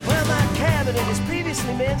cabinet, as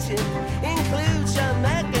previously mentioned, includes John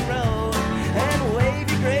McEnroe and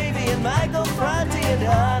Wavy Gravy and Michael Franti and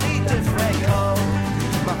Ani DeFranco,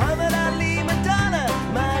 Muhammad Ali, Madonna,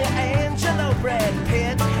 Maya Angelou, Brad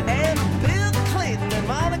Pitt, and Bill Clinton and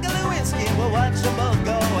Monica Lewinsky. We'll watch them both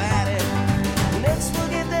go at it. Next we'll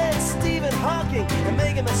get that Stephen Hawking and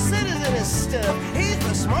make him a citizen and stuff. He's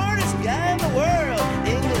the smartest guy in the world.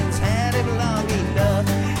 England's had him long enough.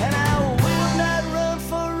 And I will not run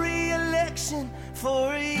for re-election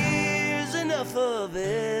for years. Enough of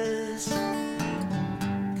this.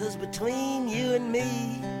 'Cause between you and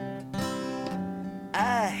me,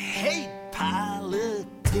 I hate politics.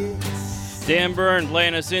 Dan Byrne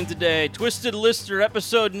playing us in today. Twisted Lister,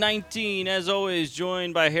 episode 19. As always,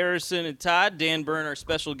 joined by Harrison and Todd. Dan Byrne, our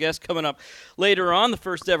special guest, coming up later on, the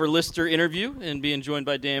first ever Lister interview, and being joined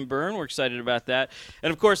by Dan Byrne. We're excited about that.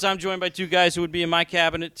 And, of course, I'm joined by two guys who would be in my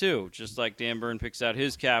cabinet, too. Just like Dan Byrne picks out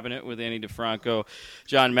his cabinet with Annie DeFranco,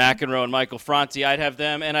 John McEnroe, and Michael Franti. I'd have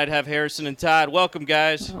them, and I'd have Harrison and Todd. Welcome,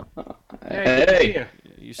 guys. Hey.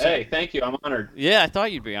 Hey, thank you. I'm honored. Yeah, I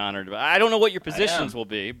thought you'd be honored. I don't know what your positions will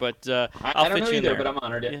be, but I'll I don't fit know you in either, there. but I'm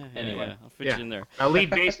honored. Anyway. Yeah, I'll fit you in there.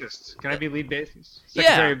 Lead bassist. Can I be lead bassist?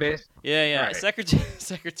 Secretary of bass? Yeah. Right.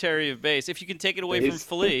 Secretary of bass. If you can take it away from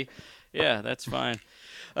Flea, yeah, that's fine.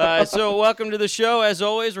 So welcome to the show. As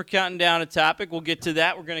always, we're counting down a topic. We'll get to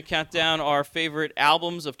that. We're going to count down our favorite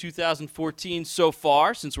albums of 2014 so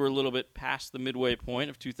far, since we're a little bit past the midway point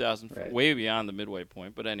of 2000, way beyond the midway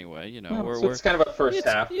point. But anyway, so it's kind of a first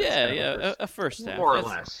half. Yeah, a first half. More or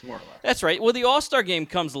less. That's right. Well, the All-Star game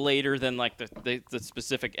comes later than like the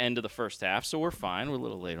specific end of the first half, so we're fine. We're a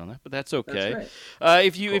little late on that, but that's okay. That's right.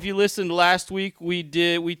 If you listened last week, we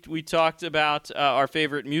talked about our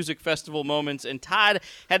favorite music festival moments, and Todd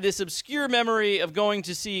had this obscure memory of going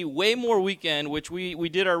to see Waymore Weekend, which we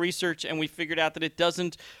did our research and we figured out that it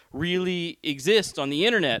doesn't really exist on the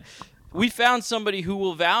internet. We found somebody who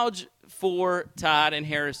will vouch for Todd and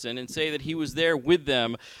Harrison and say that he was there with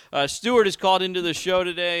them. Stuart is called into the show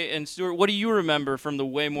today, and Stuart, what do you remember from the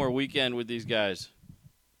Waymore Weekend with these guys?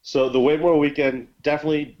 So the Waymore Weekend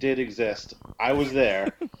definitely did exist. I was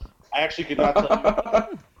there. I actually could not tell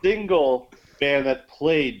you a single band that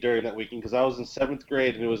played during that weekend because I was in 7th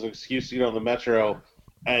grade and it was an excuse to get on the Metro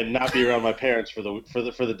and not be around my parents for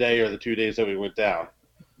the day or the 2 days that we went down.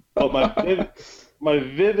 But my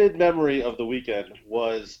vivid memory of the weekend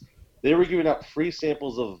was they were giving out free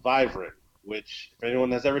samples of Vibrant, which if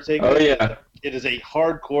anyone has ever taken it is a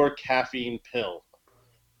hardcore caffeine pill.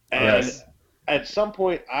 And at some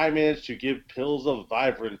point I managed to give pills of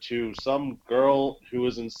Vibrant to some girl who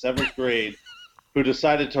was in 7th grade who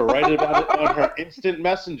decided to write about it on her instant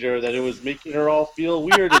messenger that it was making her all feel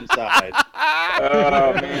weird inside.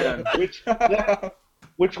 Oh, man.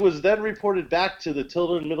 Which was then reported back to the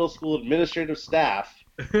Tilden Middle School administrative staff.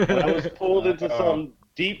 When I was pulled into some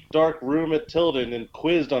deep, dark room at Tilden and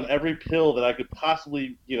quizzed on every pill that I could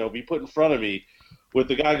possibly, be put in front of me, with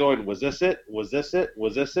the guy going, was this it? Was this it?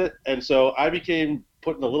 Was this it? And so I became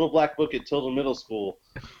put in a little black book at Tilden Middle School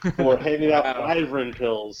for handing out Vibrant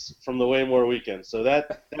pills from the Waymore Weekend. So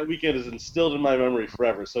that weekend is instilled in my memory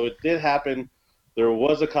forever. So it did happen. There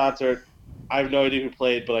was a concert. I have no idea who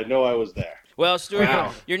played, but I know I was there. Well,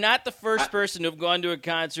 Stuart, you're not the first person to have gone to a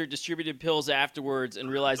concert, distributed pills afterwards, and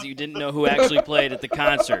realized that you didn't know who actually played at the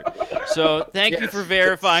concert. So thank you for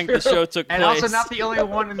verifying the show took place. And also not the only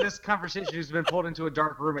one in this conversation who's been pulled into a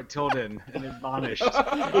dark room at Tilden and admonished.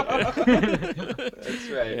 That's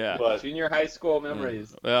right. Yeah. But junior high school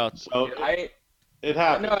memories. Well, it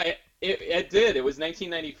happened. No, it did. It was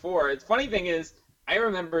 1994. The funny thing is, I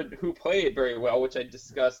remembered who played very well, which I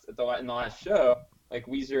discussed in the last show, like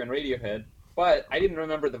Weezer and Radiohead. But I didn't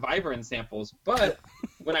remember the Vibrant samples. But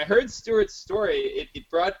when I heard Stuart's story, it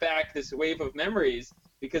brought back this wave of memories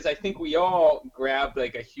because I think we all grabbed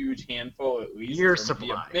like a huge handful at least. Year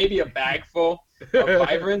supply. Maybe a bag full of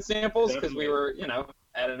Vibrant samples because we were,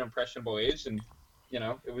 at an impressionable age and,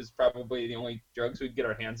 it was probably the only drugs we'd get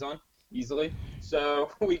our hands on easily.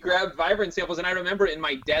 So we grabbed Vibrant samples and I remember in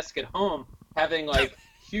my desk at home having like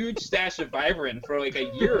huge stash of Vibrant for like a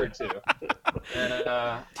year or two. And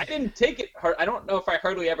I didn't take it hard. I don't know if I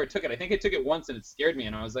hardly ever took it. I think I took it once and it scared me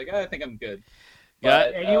and I was like, I think I'm good.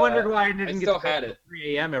 But, and you wondered why I didn't still get to had bed it. at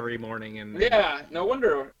 3 a.m. every morning. And yeah, no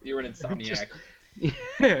wonder you were an insomniac.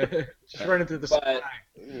 Just running through the sky.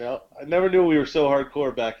 I never knew we were so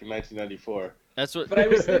hardcore back in 1994. That's what. But I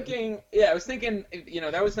was thinking, that was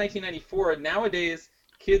 1994. Nowadays,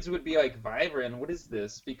 kids would be like, Vibrant, what is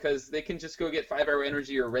this? Because they can just go get 5 Hour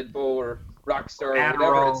Energy or Red Bull or Rockstar or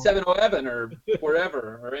whatever at 7-Eleven or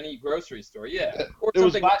wherever or any grocery store. Yeah, or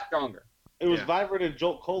something much stronger. It was Yeah. Vibrant and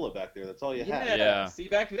Jolt Cola back there. That's all you had. Yeah. See,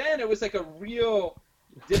 back then it was like a real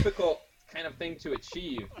difficult kind of thing to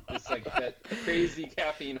achieve. It's like that crazy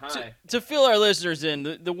caffeine high. To fill our listeners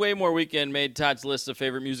in, the Way More Weekend made Todd's list of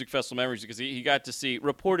favorite music festival memories because he got to see,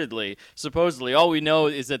 reportedly, supposedly, all we know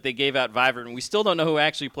is that they gave out Vibrant, and we still don't know who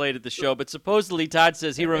actually played at the show, but supposedly Todd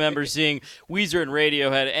says he remembers seeing Weezer and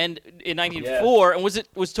Radiohead and in 1904, and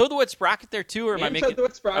was Toad the Wet Sprocket there too, or am I And making... Toad the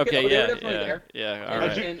Wet Sprocket, Okay, they were yeah, definitely there. yeah, all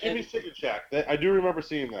And- right. and- Jimmy's Chicken Shack. I do remember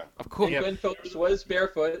seeing them. Of course. And Glenn Phillips was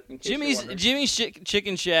barefoot. In case you're wondering. Jimmy's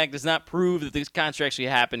Chicken Shack does not prove that this concert actually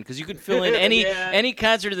happened because you could fill in any Yeah. any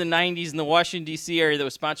concert in the 90s in the Washington D.C. area that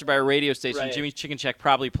was sponsored by a radio station. Right. Jimmy's Chicken Shack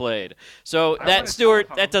probably played. So I that would've Stuart,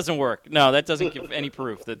 thought- that doesn't work. No, that doesn't give any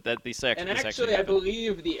proof that this And actually actually, I happened.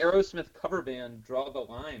 believe the Aerosmith cover band Draw the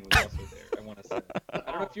Line was also there. I want to say. I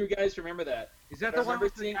don't know if you guys remember that. Is that I the one remember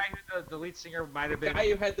with the seeing- guy who the lead singer might have The been? guy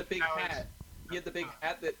who had the big That was- hat. He had the big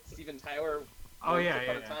hat that Steven Tyler. Oh, once yeah, upon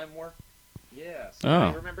yeah, a yeah. time wore. Yeah, so Oh.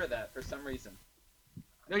 I remember that for some reason.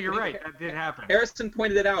 No, you're right. That did happen. Harrison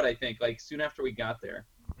pointed it out, I think, like soon after we got there.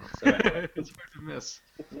 So, It's hard to miss.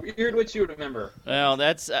 weird what you would remember. Well,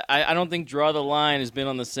 that's I don't think Draw the Line has been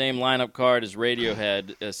on the same lineup card as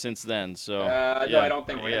Radiohead since then. So No, yeah. I don't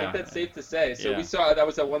think. I Yeah. think that's safe to say. So Yeah. we saw that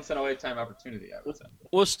was a once in a lifetime opportunity. I would say.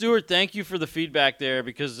 Well, Stuart, thank you for the feedback there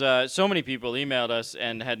because so many people emailed us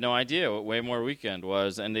and had no idea what Way More Weekend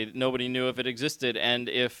was, and nobody knew if it existed. And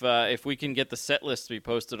if we can get the set list to be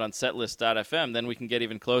posted on setlist.fm, then we can get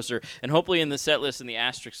even closer. And hopefully in the set list in the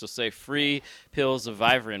asterisk will say free pills of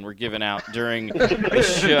Vivarin were given out during the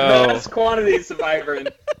show. Mass quantities of Vibrant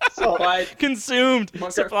supplied. Consumed,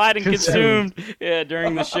 Bunker. supplied and consumed. Yeah,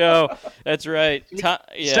 during the show. That's right. Yeah,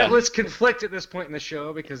 Set lists conflict at this point in the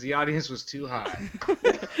show because the audience was too high.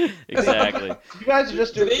 exactly. You guys are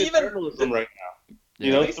just Do doing they good even- journalism right now. Yeah.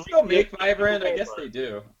 You know, They still make Vibrant. I guess they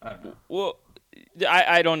do. I don't know. Well,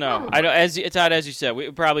 I don't know. I don't, Todd, as you said, we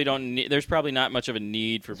probably don't need. There's probably not much of a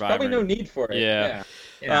need for Probably Vibrant. no need for it. Yeah.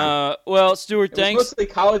 Yeah. Well, Stuart, It was thanks. mostly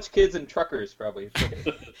college kids and truckers, probably.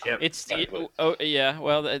 It's Exactly. oh yeah.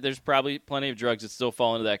 Well, there's probably plenty of drugs that still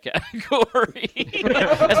fall into that category,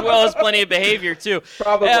 as well as plenty of behavior too.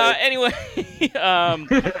 Probably. Anyway,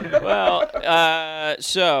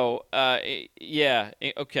 yeah,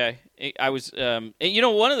 okay. I was,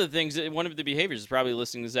 one of the things, one of the behaviors is probably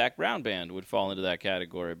listening to Zach Brown Band would fall into that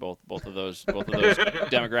category. Both of those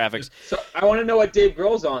demographics. So I want to know what Dave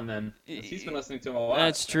Grohl's on then. 'Cause he's been listening to him a lot.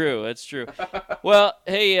 That's true. That's true. Well,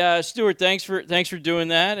 hey, Stuart, thanks for doing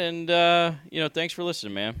that, and thanks for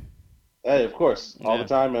listening, man. Hey, of course, all Yeah. the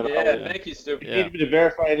time, man. Yeah, thank you, Stu. If you need me to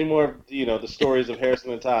verify any more of the stories of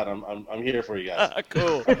Harrison and Todd, I'm here for you guys.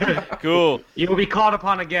 Cool. Cool. You will be called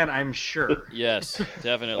upon again, I'm sure. Yes,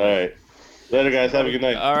 definitely. All right, later, guys. Have a good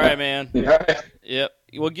night. All right, man. All right. Yep.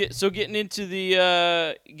 Well, getting into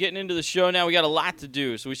the show now. We got a lot to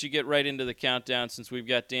do, so we should get right into the countdown since we've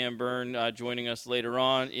got Dan Byrne joining us later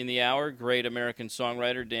on in the hour. Great American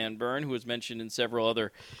songwriter Dan Byrne, who was mentioned in several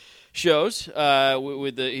other shows.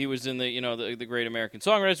 He was in the Great American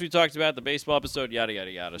Songwriters we talked about, the baseball episode, yada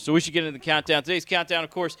yada yada. So we should get into the countdown. Today's countdown, of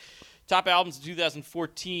course. Top albums of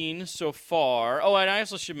 2014 so far. Oh, and I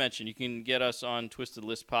also should mention, you can get us on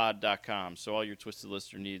twistedlistpod.com. So all your Twisted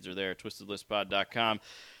Lister needs are there, twistedlistpod.com.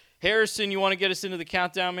 Harrison, you want to get us into the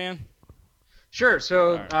countdown, man? Sure.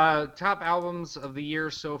 So, All top albums of the year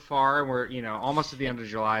so far, and we're almost at the end of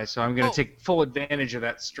July, so I'm going to take full advantage of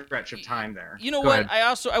that stretch of time there. You know Go what?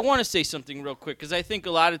 ahead. I want to say something real quick because I think a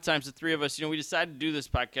lot of times the three of us, we decided to do this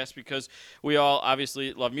podcast because we all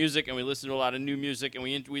obviously love music and we listen to a lot of new music and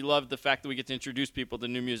we love the fact that we get to introduce people to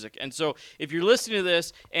new music. And so if you're listening to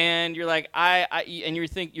this and you're like and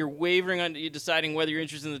you're wavering on deciding whether you're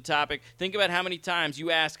interested in the topic, think about how many times you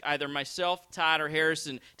ask either myself, Todd, or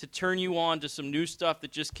Harrison to turn you on to some new stuff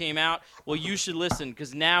that just came out. Well, you should listen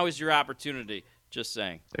because now is your opportunity. Just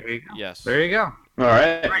saying. There you go. Yes. There you go. All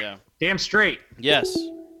right. Yeah. Damn straight. Yes.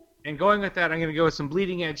 And going with that, I'm going to go with some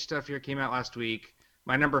bleeding edge stuff here. Came out last week.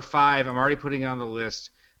 My number 5, I'm already putting it on the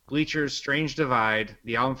list. Bleacher's Strange Divide.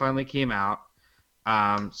 The album finally came out.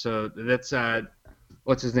 So that's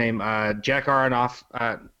what's his name? Jack Aronoff.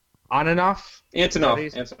 Antonoff.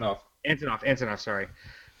 Antonoff, sorry.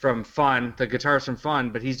 From Fun, the guitarist from Fun,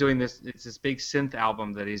 but he's doing this. It's this big synth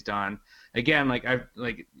album that he's done. Again,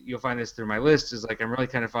 you'll find this through my list. Is I'm really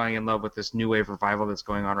kind of falling in love with this new wave revival that's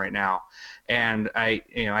going on right now. And I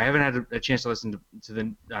haven't had a chance to listen to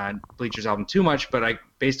the Bleachers album too much, but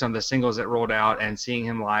based on the singles that rolled out and seeing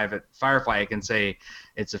him live at Firefly, I can say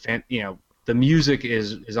it's the music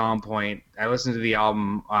is on point. I listened to the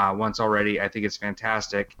album once already. I think it's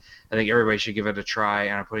fantastic. I think everybody should give it a try,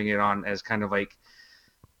 and I'm putting it on as kind of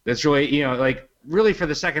that's really, like really for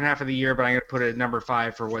the second half of the year, but I'm going to put it at number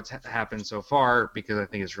 5 for what's happened so far because I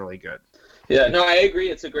think it's really good. Yeah, no, I agree.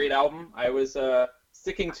 It's a great album. I was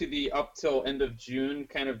sticking to the up till end of June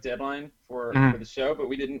kind of deadline for the show, but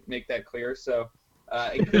we didn't make that clear. So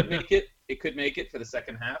it could make it. It could make it for the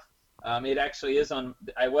second half. It actually is on.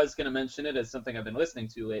 I was going to mention it as something I've been listening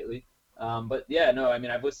to lately. But yeah, no, I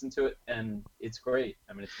mean, I've listened to it and it's great.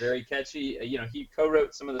 I mean, it's very catchy. He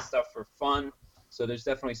co-wrote some of the stuff for Fun, so there's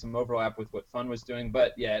definitely some overlap with what Fun was doing.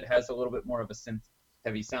 But yeah, it has a little bit more of a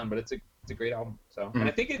synth-heavy sound, but it's a great album. So, and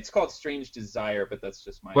I think it's called Strange Desire, but that's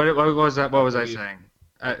just my. What was that? What was I saying?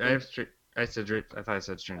 I thought I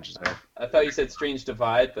said Strange Desire. I thought you said Strange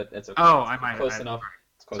Divide, but that's okay. Oh, I might. Close enough.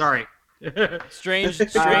 Sorry. Strange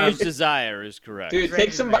Desire is correct. Dude,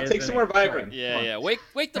 take some more Vibrant. Yeah.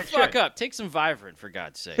 Wake the fuck up. Take some Vibrant, for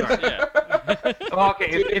God's sake. Yeah. Well,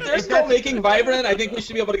 okay. Dude, if they're still making Vibrant, I think we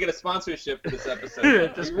should be able to get a sponsorship for this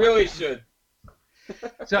episode. We really should.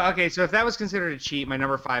 So if that was considered a cheat, my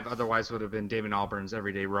number 5 otherwise would have been Damon Albarn's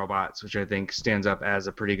Everyday Robots, which I think stands up as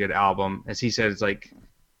a pretty good album. As he said,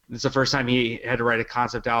 it's the first time he had to write a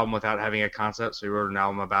concept album without having a concept, so he wrote an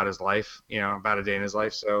album about his life, about a day in his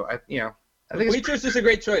life. So I think Bleachers is a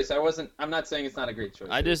great choice. I'm not saying it's not a great choice.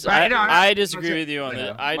 I disagree with you on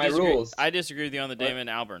that. I disagree with you on the Damon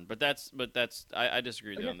Albarn, but I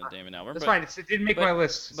disagree with you on the Damon Albarn. That's fine. It didn't make my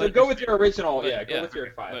list. So go with your original. Go with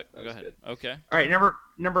your 5. Go ahead. Good. Okay. All right,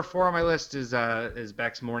 number 4 on my list is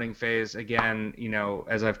Beck's Morning Phase. Again,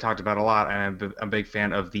 as I've talked about a lot, I'm a big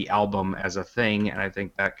fan of the album as a thing, and I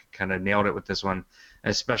think Beck kind of nailed it with this one,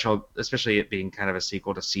 especially it being kind of a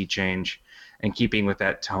sequel to Sea Change, and keeping with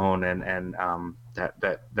that tone and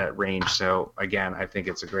that range. So again, I think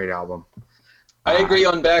it's a great album. I agree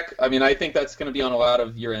on Beck. I mean, I think that's going to be on a lot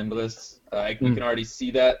of year-end lists. We can already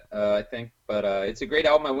see that, I think. But it's a great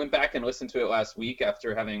album. I went back and listened to it last week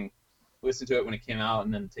after having listened to it when it came out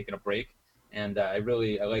and then taken a break. And I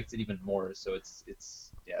liked it even more. So it's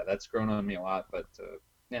that's grown on me a lot. But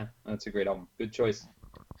yeah, that's a great album. Good choice.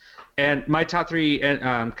 And my top 3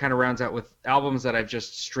 kind of rounds out with albums that I've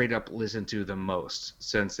just straight up listened to the most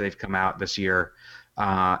since they've come out this year.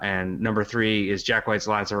 And number 3 is Jack White's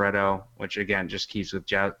Lazaretto, which again just keeps with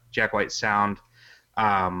Jack White's sound.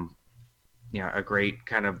 A great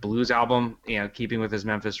kind of blues album, keeping with his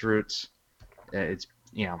Memphis roots. It's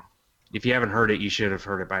if you haven't heard it, you should have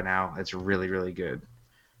heard it by now. It's really, really good.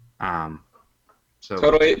 So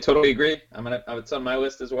totally agree. It's on my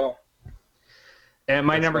list as well. And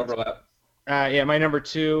my number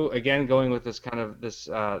 2, again going with this kind of the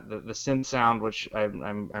synth sound, which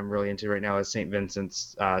I'm really into right now, is St.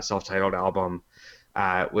 Vincent's self-titled album,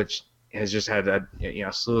 which has just had a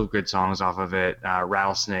slew of good songs off of it.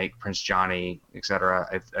 Rattlesnake, Prince Johnny,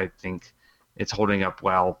 etc. I think it's holding up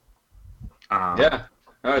well. Yeah,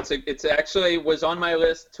 no, it's actually was on my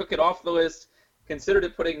list. Took it off the list.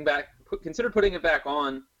 Considered putting it back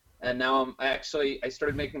on. And now I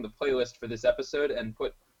started making the playlist for this episode and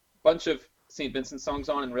put a bunch of St. Vincent songs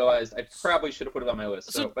on and realized I probably should have put it on my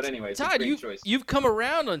list. But anyway, Todd, it's a great choice. You've come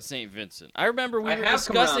around on St. Vincent. I remember we were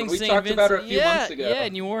discussing St. Vincent. We talked about it a few months ago. Yeah,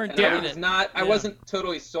 and you weren't doing it. I wasn't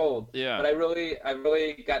totally sold. Yeah. But I've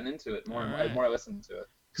really gotten into it more. Right. The more I listened to it.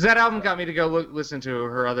 Because that album got me to go listen to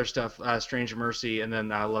her other stuff, Strange Mercy, and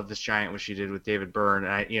then I Love This Giant, which she did with David Byrne.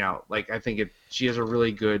 And I think she has a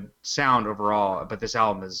really good sound overall, but this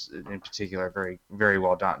album is in particular very, very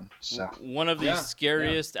well done. So one of the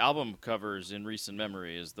scariest album covers in recent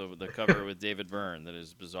memory is the cover with David Byrne that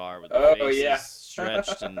is bizarre with the faces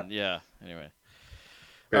stretched and anyway.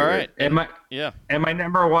 Very all right. Good. And my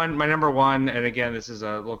number one, and again, this is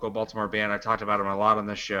a local Baltimore band. I talked about them a lot on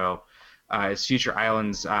this show. Is Future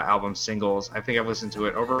Islands album Singles. I think I've listened to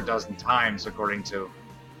it over a dozen times according to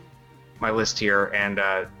my list here, and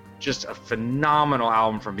just a phenomenal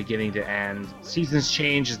album from beginning to end. Seasons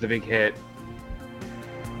Change is the big hit.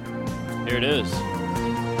 Here it is.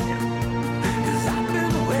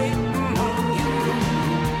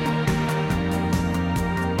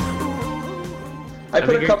 I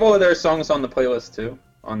put a couple of their songs on the playlist too,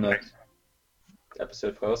 on the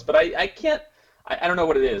episode playlist, but I can't. I don't know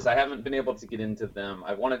what it is. I haven't been able to get into them.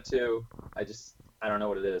 I wanted to. I don't know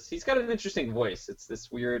what it is. He's got an interesting voice. It's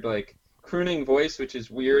this weird, crooning voice, which is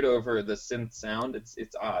weird over the synth sound.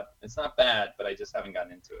 It's odd. It's not bad, but I just haven't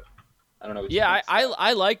gotten into it. I don't know what you think.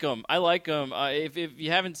 I like them. I like them. If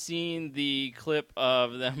you haven't seen the clip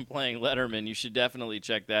of them playing Letterman, you should definitely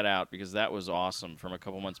check that out because that was awesome from a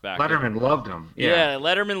couple months back. Letterman loved him. Yeah,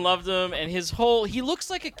 Letterman loved him, and he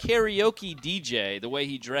looks like a karaoke DJ the way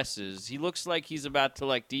he dresses. He looks like he's about to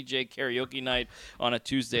DJ karaoke night on a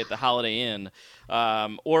Tuesday at the Holiday Inn.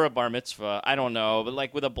 or a bar mitzvah. I don't know, but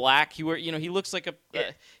like with a black, he looks like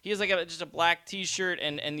he has like just a black T-shirt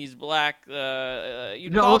and these black. You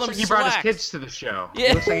It call looks them like he brought his slacks. kids to the show.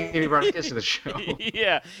 Yeah. It looks like he brought his kids to the show.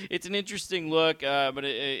 Yeah, it's an interesting look, but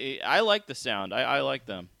I like the sound. I like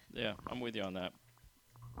them. Yeah, I'm with you on that.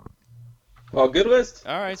 Well, good list.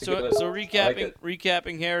 All right, It's a so good list. so I like recapping it.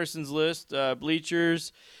 recapping Harrison's list: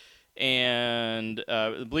 Bleachers and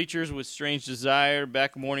Bleachers with Strange Desire,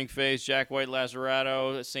 Beck, Morning Face, Jack White,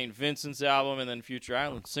 Lazzarato, St. Vincent's album, and then Future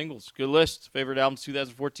Island singles. Good list. Favorite albums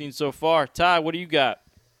 2014 so far. Todd, what do you got?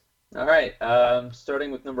 All right,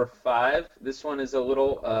 starting with number 5. This one is a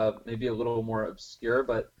little, maybe a little more obscure,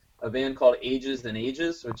 but a band called Ages and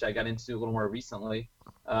Ages, which I got into a little more recently.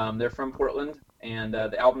 They're from Portland, and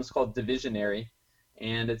the album's called Divisionary,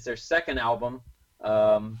 and it's their second album,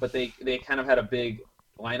 but they kind of had a big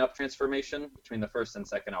lineup transformation between the first and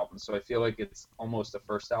second album, so I feel like it's almost a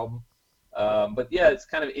first album. But yeah, it's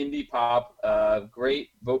kind of indie pop,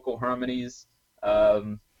 great vocal harmonies,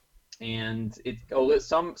 and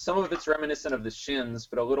some of it's reminiscent of the Shins,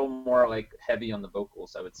 but a little more like heavy on the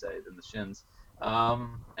vocals, I would say, than the Shins.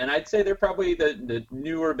 And I'd say they're probably the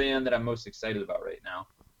newer band that I'm most excited about right now.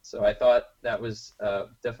 So I thought that was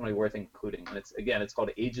definitely worth including. And it's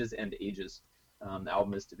called Ages and Ages. The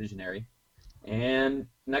album is Divisionary. And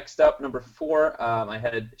next up, number 4, I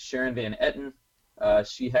had Sharon Van Etten.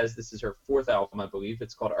 This is her 4th album, I believe.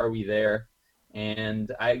 It's called Are We There?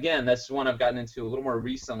 And that's one I've gotten into a little more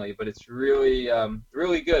recently, but it's really,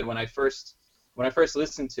 really good. When I first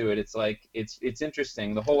listened to it, it's like it's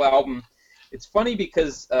interesting. The whole album. It's funny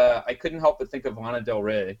because I couldn't help but think of Lana Del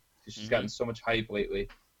Rey because she's gotten so much hype lately,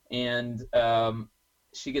 and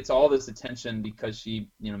she gets all this attention because she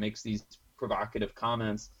makes these provocative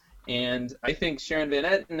comments. And I think Sharon Van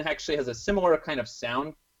Etten actually has a similar kind of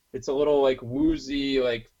sound. It's a little like woozy,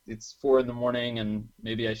 like it's 4 a.m. and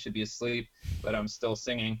maybe I should be asleep, but I'm still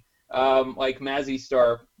singing. Like Mazzy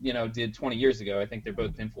Star, did 20 years ago. I think they're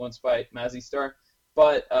both influenced by Mazzy Star,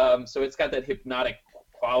 but so it's got that hypnotic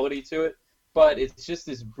quality to it. But it's just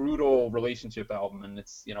this brutal relationship album, and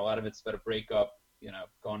it's a lot of it's about a breakup,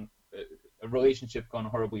 a relationship gone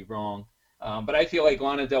horribly wrong. But I feel like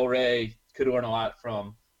Lana Del Rey could learn a lot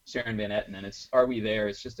from Sharon Van Etten, and it's Are We There?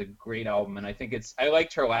 It's just a great album, and I think I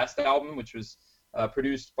liked her last album, which was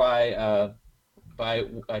produced by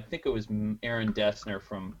I think it was Aaron Dessner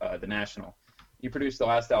from The National. He produced the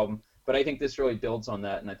last album, but I think this really builds on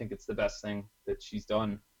that, and I think it's the best thing that she's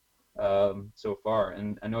done so far.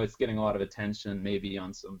 And I know it's getting a lot of attention, maybe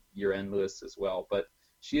on some year-end lists as well, but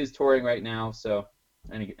she is touring right now, so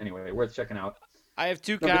anyway, worth checking out. I have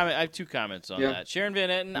two comments on that. Sharon Van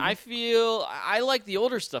Etten, I feel I like the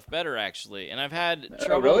older stuff better actually, and I've had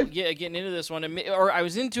trouble getting into this one, or I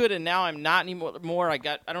was into it and now I'm not anymore. I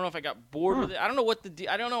don't know if I got bored with it. I don't know what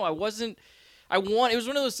I don't know. It was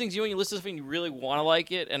one of those things, when you listen to something, you really want to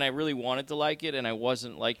like it, and I really wanted to like it, and I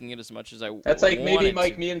wasn't liking it as much as I wanted. That's like maybe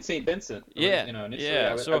like me and St. Vincent. Yeah. Initially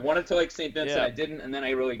yeah. I wanted to like St. Vincent, I didn't, and then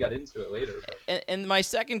I really got into it later. And my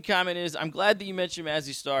second comment is, I'm glad that you mentioned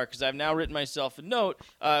Mazzy Star, because I've now written myself a note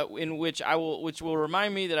in which will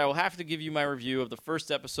remind me that I will have to give you my review of the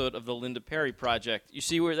first episode of the Linda Perry Project. You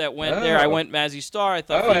see where that went there? I went Mazzy Star. I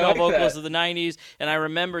thought female vocals of the 90s, and I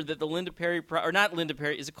remembered that the Linda Perry, or not Linda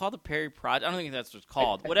Perry, is it called the Perry Project? I don't think that's what it's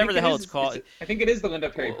called. Whatever the hell it's called. I think it is the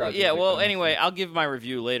Linda Perry Project. Yeah, well, anyway, I'll give my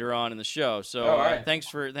review later on in the show. So right. thanks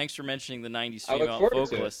for mentioning the 90s female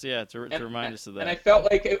vocalists. Yeah, to remind us of that. And I felt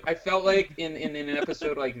like in an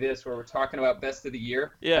episode like this where we're talking about best of the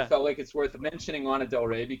year, I felt like it's worth mentioning Lana Del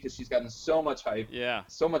Rey because she's gotten so much hype,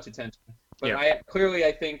 so much attention. But I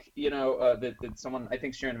think that someone, I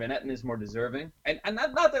think Sharon Van Etten is more deserving, and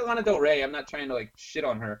not that Lana Del Rey. I'm not trying to like shit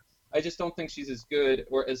on her. I just don't think she's as good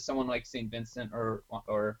or as someone like St. Vincent or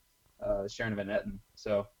Sharon Van Etten.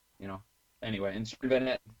 So, anyway, and Sharon Van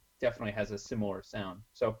Etten definitely has a similar sound.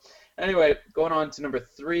 So, anyway, going on to number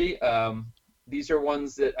 3. These are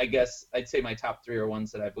ones that I guess I'd say my top 3 are ones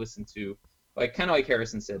that I've listened to, like kind of like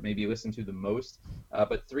Harrison said, maybe listened to the most.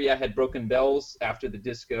 But 3, I had Broken Bells, After the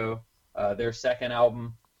Disco, their second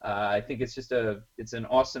album. I think it's an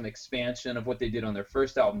awesome expansion of what they did on their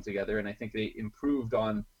first album together, and I think they improved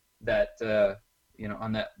on that the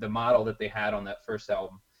model that they had on that first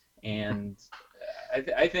album. And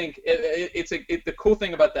I think the cool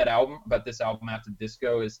thing about this album After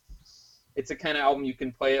Disco is it's a kind of album you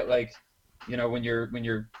can play it like when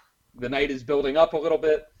the night is building up a little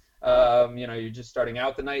bit, you're just starting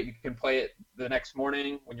out the night, you can play it the next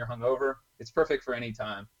morning when you're hungover. It's perfect for any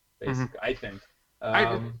time, basically. I think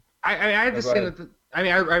I had to say that I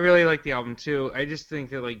really like the album too. I just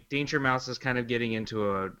think that like Danger Mouse is kind of getting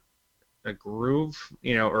into a groove,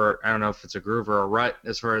 or I don't know if it's a groove or a rut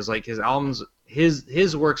as far as like his albums,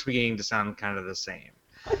 his work's beginning to sound kind of the same.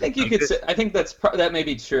 I think you could say, I think that may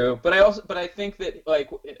be true, but I think that,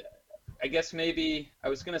 like, I guess maybe I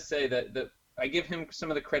was gonna say that I give him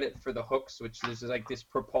some of the credit for the hooks, which is like this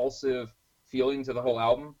propulsive feeling to the whole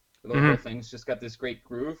album. The whole thing's just got this great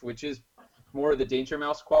groove, which is more of the Danger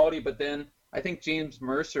Mouse quality. But then I think James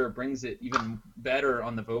Mercer brings it even better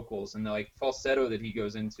on the vocals and the like falsetto that he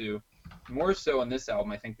goes into, more so on this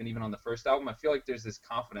album, I think, than even on the first album. I feel like there's this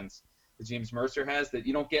confidence that James Mercer has that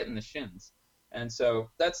you don't get in the Shins. And so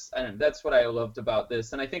that's what I loved about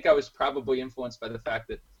this. And I think I was probably influenced by the fact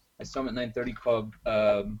that I saw him at 930 Club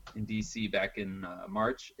in DC back in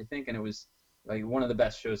March, I think, and it was like one of the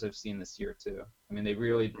best shows I've seen this year too. I mean, they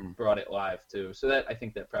really brought it live too, so that I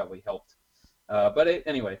think that probably helped. But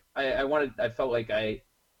anyway, I felt like I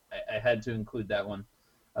had to include that one.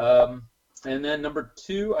 And then number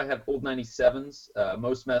 2, I have Old 97s,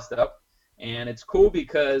 Most Messed Up, and it's cool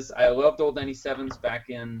because I loved Old 97s back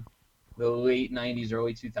in the late 90s,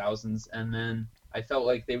 early 2000s, and then I felt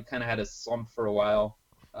like they kind of had a slump for a while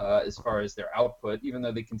as far as their output, even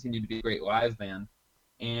though they continued to be a great live band.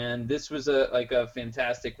 And this was a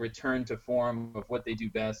fantastic return to form of what they do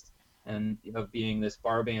best, and of being this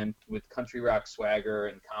bar band with country rock swagger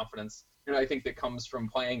and confidence. I think that comes from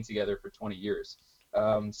playing together for 20 years.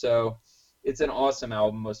 So it's an awesome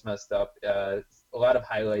album, Most Messed Up. A lot of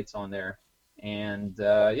highlights on there. And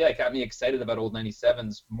it got me excited about Old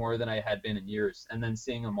 97s more than I had been in years. And then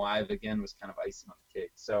seeing them live again was kind of icing on the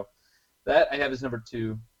cake. So that I have as number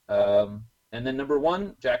 2. And then number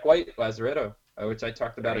 1, Jack White, Lazaretto, which I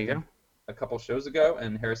talked about a couple shows ago,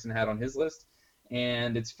 and Harrison had on his list.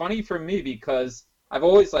 And it's funny for me because I've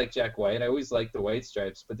always liked Jack White. I always liked the White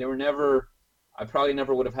Stripes, but I probably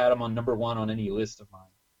never would have had them on number 1 on any list of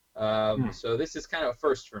mine. So this is kind of a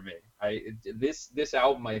first for me. This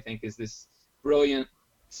album, I think, is this brilliant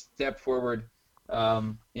step forward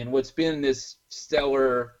in what's been this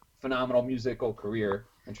stellar, phenomenal musical career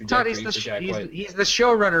and trajectory for Jack White. He's the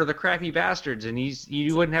showrunner of the Crappy Bastards, and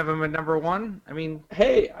you wouldn't have him at number 1? I mean,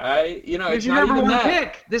 hey, it's your not number even 1 that.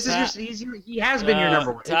 pick. This is he has been your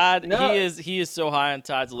number 1. Todd, he is so high on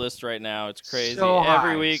Todd's list right now. It's crazy. So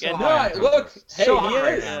every high, week. so And high. Look, hey, So he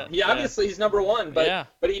high is. right now. He obviously he's number 1, but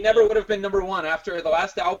he never would have been number 1 after the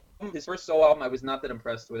last album. His first solo album, I was not that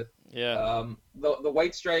impressed with. Yeah. The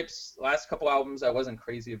White Stripes last couple albums, I wasn't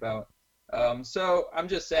crazy about. So I'm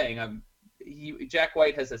just saying, Jack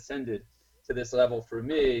White has ascended to this level for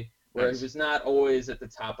me, where he was not always at the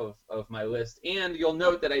top of my list. And you'll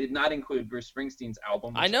note that I did not include Bruce Springsteen's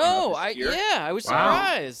album. I know. I was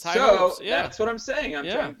surprised. Wow. High Hopes, that's what I'm saying. I'm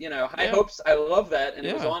trying, High Yeah. Hopes. I love that, and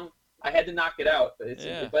it was on. I had to knock it out,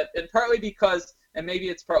 but and partly because, and maybe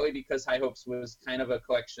it's partly because High Hopes was kind of a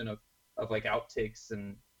collection of like outtakes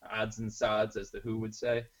and odds and sods, as the Who would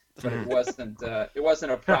say. But it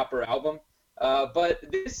wasn't a proper album. But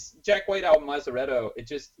this Jack White album, Lazaretto,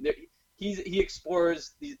 he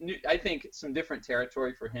explores these new, I think, some different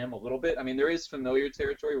territory for him a little bit. I mean, there is familiar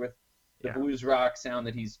territory with the blues rock sound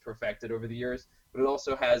that he's perfected over the years, but it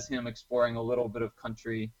also has him exploring a little bit of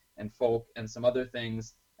country and folk and some other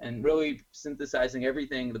things, and really synthesizing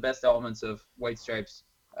everything, the best elements of White Stripes,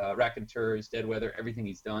 Raconteurs, Dead Weather, everything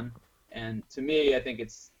he's done. And to me, I think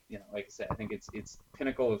it's, like I said, I think it's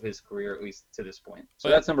pinnacle of his career, at least to this point. So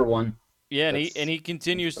that's number 1. Yeah, and he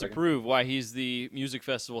continues to prove why he's the music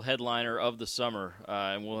festival headliner of the summer,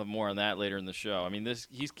 and we'll have more on that later in the show. I mean,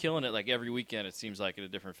 he's killing it like every weekend, it seems like, at a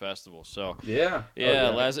different festival. So and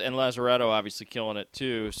Lazaretto obviously killing it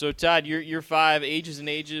too. So Todd, your 5, Ages and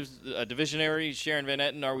Ages, Divisionary, Sharon Van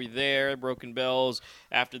Etten, Are We There, Broken Bells,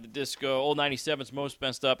 After the Disco, Old 97's Most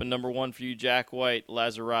Messed Up, and number 1 for you, Jack White,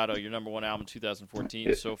 Lazaretto, your number 1 album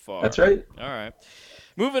 2014 so far. That's right. All right.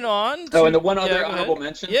 Moving on. And the one other honorable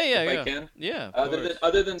mention, if I can. Yeah.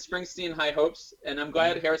 Other than Springsteen, High Hopes, and I'm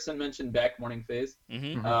glad Harrison mentioned Beck, Morning Phase,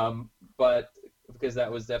 but because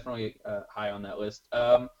that was definitely high on that list.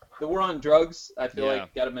 The War on Drugs, I feel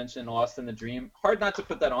like got to mention Lost in the Dream. Hard not to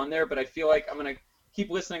put that on there, but I feel like I'm gonna keep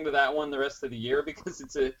listening to that one the rest of the year because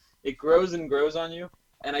it grows and grows on you,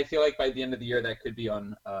 and I feel like by the end of the year that could be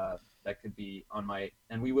on my,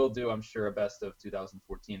 and we will do, I'm sure, a best of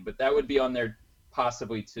 2014, but that would be on there.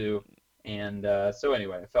 Possibly too, and so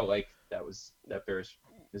anyway, I felt like that bears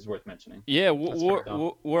is worth mentioning. Yeah, That's pretty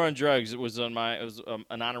dumb. War on Drugs. It was an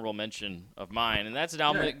honorable mention of mine, and that's an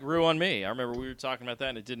album that grew on me. I remember we were talking about that,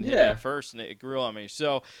 and it didn't hit me at first, and it grew on me.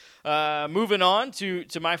 So, moving on to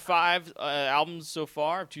my 5 albums so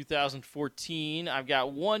far of 2014. I've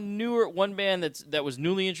got one band that was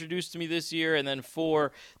newly introduced to me this year, and then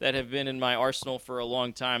 4 that have been in my arsenal for a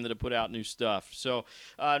long time that have put out new stuff. So,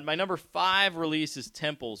 my number 5 release is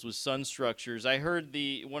Temples with Sun Structures. I heard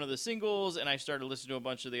one of the singles, and I started listening to a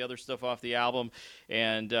bunch of the other stuff off the album,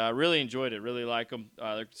 and really enjoyed it. Really like them.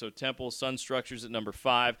 So Temples, Sun Structures at number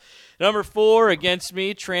 5. Number 4, Against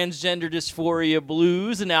Me, Transgender Dysphoria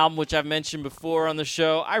Blues, an album which I've mentioned before on the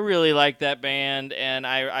show. I really like that band, and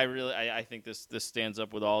I think this stands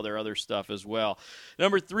up with all their other stuff as well.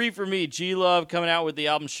 Number 3 for me, G-Love coming out with the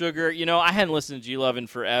album Sugar. You know, I hadn't listened to G-Love in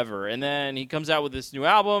forever, and then he comes out with this new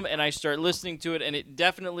album, and I start listening to it, and it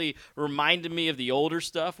definitely reminded me of the older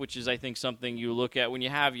stuff, which is, I think, something you look at when you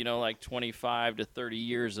have, you know, like 25 to 30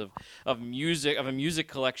 years of music, of a music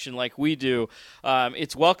collection like we do.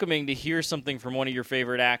 It's welcoming to hear something from one of your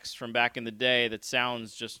favorite acts from back in the day that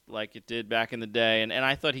sounds just like it did back in the day, and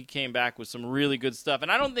I thought he came back with some really good stuff,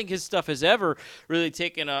 and I don't think his stuff has ever really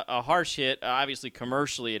taken a harsh hit. Obviously,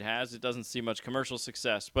 commercially it has. It doesn't see much commercial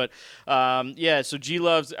success, but so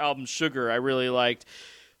G-Love's album Sugar I really liked.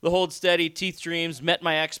 The Hold Steady, Teeth Dreams met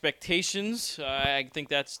my expectations. I think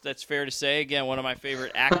that's fair to say. Again, one of my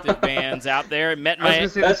favorite active bands out there. It met my.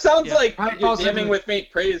 That sounds like you're damning with faint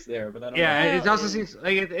praise there, but I don't know. Yeah, it also seems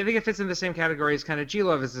like I think it fits in the same category as kind of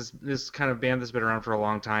G-Love is this kind of band that's been around for a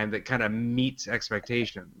long time that kind of meets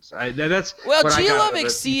expectations. That's what G-Love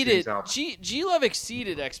exceeded G-Love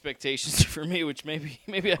exceeded expectations for me, which maybe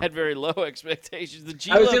I had very low expectations.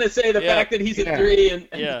 I was gonna say the fact that he's at 3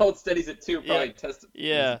 and Hold Steady's at 2 probably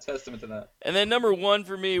a testament to that. And then number 1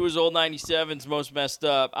 for me was Old 97's Most Messed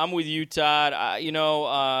Up. I'm with you, Todd.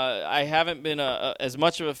 I haven't been as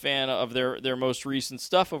much of a fan of their most recent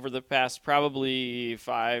stuff over the past probably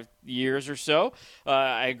 5 years or so.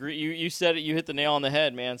 I agree. You said it. You hit the nail on the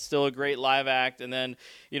head, man. Still a great live act. And then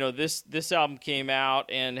this album came out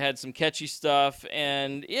and had some catchy stuff.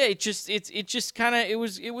 And yeah, it just kind of it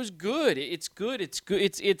was good. It's good. It's good.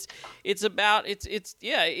 It's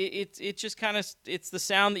just kind of it's the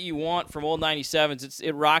sound that you want from Old 97s.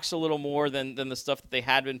 It rocks a little more than the stuff that they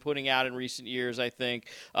had been putting out in recent years, I think.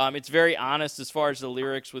 It's very honest as far as the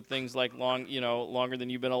lyrics with things like Longer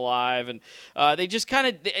Than You've Been Alive, and they just kind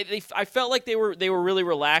of I felt like they were really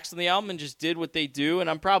relaxed on the album and just did what they do. And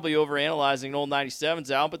I'm probably overanalyzing an Old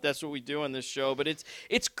 97s album, but that's what we do on this show. But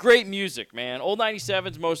it's great music, man. Old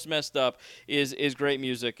 97's Most Messed Up is great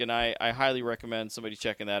music, and I highly recommend somebody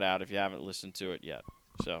checking that out if you haven't listened to it yet.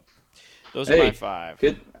 So those are my 5.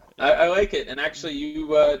 Good. I like it, and actually,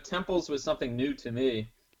 Temples was something new to me.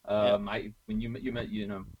 When you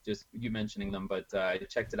mentioning them, but I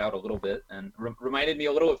checked it out a little bit and reminded me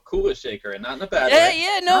a little of Kula Shaker, and not in a bad way.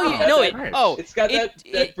 It's got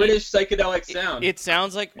that British psychedelic sound. It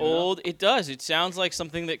sounds like old. It does. It sounds like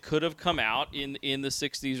something that could have come out in the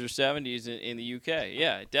 60s or 70s in the UK.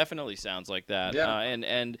 Yeah, it definitely sounds like that. Yeah.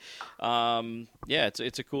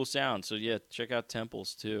 It's a cool sound. So yeah, check out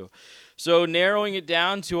Temples too. So narrowing it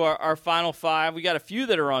down to our final 5, we got a few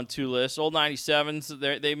that are on 2 lists. Old 97s,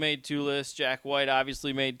 they made 2 lists. Jack White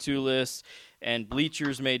obviously made 2 lists, and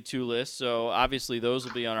Bleachers made 2 lists. So obviously those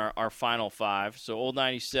will be on our final 5. So Old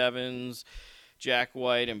 97s, Jack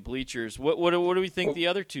White, and Bleachers. What do we think the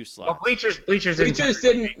other 2 slots? Well, Bleachers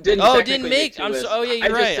didn't make. I right. just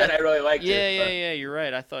said I really liked it. Yeah, you're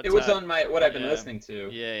right. I thought it was on what I've been listening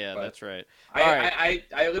to. Yeah, that's right. I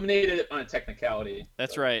eliminated it on a technicality.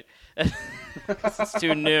 That's right. It's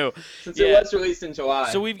too new. Since it was released in July.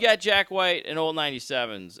 So we've got Jack White and Old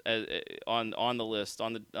 97s on the list.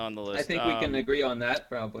 On the list. I think we can agree on that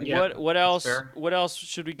probably. Yeah, what else? What else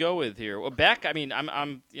should we go with here? Well, Beck. I mean,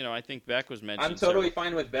 I think Beck was mentioned. I'm totally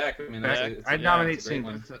fine with Beck. I mean, I'd nominate St.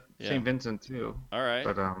 Vincent too. All right.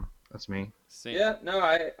 But that's me. St.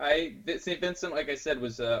 Vincent, like I said,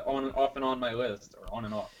 was off and on my list, or on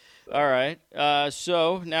and off. All right.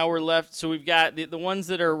 So now we're left. So we've got the ones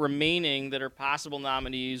that are remaining that are possible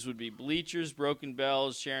nominees would be Bleachers, Broken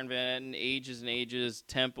Bells, Sharon Van Etten, Ages and Ages,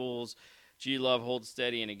 Temples, G-Love, Hold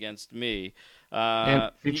Steady, and Against Me.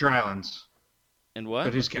 And Future Islands. And what?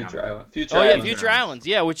 But who's Future Islands. Future Islands.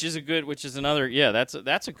 Yeah, which is another. Yeah, that's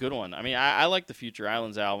a good one. I mean, I like the Future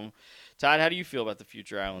Islands album. Todd, how do you feel about the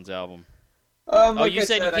Future Islands album? You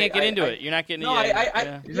said you can't get into it. You're not getting. No,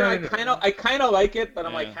 I kind of like it, but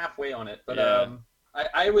I'm like halfway on it. But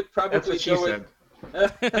I would probably go with.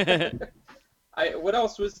 What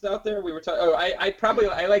else was out there? We were talking.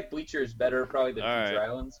 I like Bleachers better probably than Future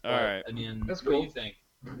Islands. But, all right. I mean, that's what cool. do you think?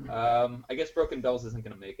 I guess Broken Bells isn't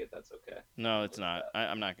going to make it. That's okay. No, it's not.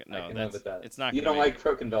 I'm not gonna. I No, can live with that. it's not. You gonna don't make like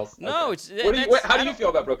Broken Bells? No, Okay. it's. How do I you don't- feel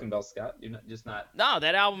about Broken Bells, Scott? You're just not. No,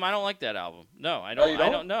 that album. I don't like that album. No, I Oh, don't. you I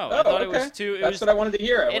don't? don't know. Oh, I thought it okay. was too. It That's was, what I wanted to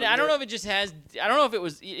hear. And I don't know if it just has. I don't know if it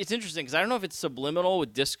was. It's interesting because I don't know if it's subliminal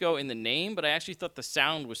with disco in the name, but I actually thought the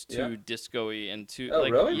sound was too disco-y and too. Oh,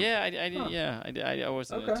 like, really? Yeah, I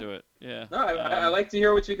wasn't Okay. into it. Yeah. No, I like to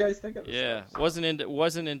hear what you guys think of it. Yeah, wasn't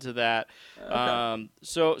into that. Okay.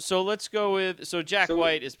 So let's go with Jack So-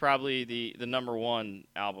 White is probably the number one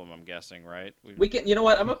album, I'm guessing, right? We can. You know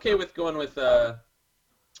what? I'm okay with going with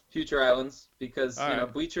Future Islands because All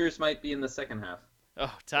right. Bleachers might be in the second half.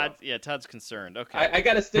 Oh, Todd. Yeah, Todd's concerned. Okay. I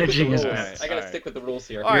got to stick with the rules. Jesus. Alright, I got to alright. stick with the rules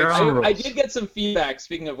here. All right, You're so- on the I rules. did get some feedback,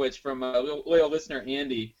 speaking of which, from a loyal listener,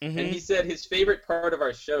 Andy, Mhm. and he said his favorite part of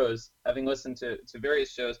our shows, having listened to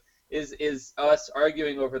various shows, is us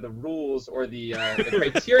arguing over the rules or the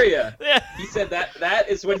criteria. Yeah. He said that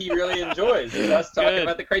is what he really enjoys, is us talking Good.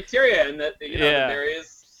 about the criteria and the Yeah. the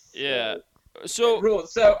various Yeah. So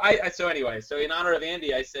rules. So so in honor of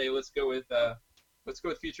Andy, I say let's go with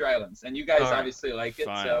Future Islands, and you guys All right. obviously like it,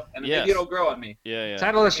 Fine. so and Yes. maybe it'll grow on me. yeah.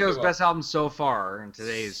 Title of the Think show's about- best album so far, and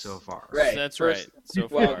today's so far. Right. That's First- right. So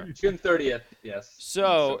Well, far. June 30th, yes.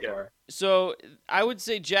 So- far. So I would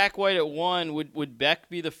say Jack White at 1. Would Beck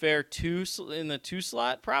be the fair 2 in the 2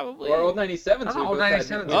 slot probably? Or Old 97s. Oh, we Old both had-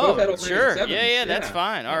 97s. we both had Oh, Old sure. 97s, Yeah, that's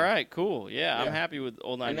fine. All right, cool. Yeah, I'm Yeah. happy with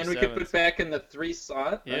Old And 97s. then we could put back in the 3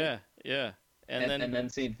 slot. right? Yeah. And And then then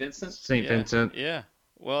St. Vincent. St. Vincent. Yeah.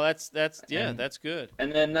 Well, that's And- that's good.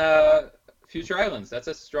 And then Future Islands. That's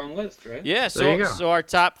a strong list, right? Yeah, There you go. so our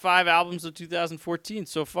top 5 albums of 2014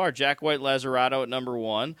 so far: Jack White, Lazzarato at number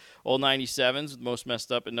 1, Old 97s, Most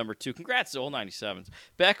Messed Up at number 2. Congrats to Old 97s.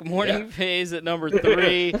 Beck, Morning Phase at number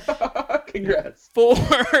 3. Congrats. 4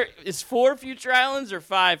 is 4 Future Islands or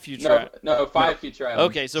 5 Future No, Islands? no, 5 Future Islands.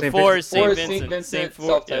 Okay, so St. 4 is Four St. is Vincent. St. Four-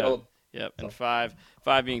 self-titled. Yeah, and 5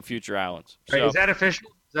 being Future Islands. Right, So is that official?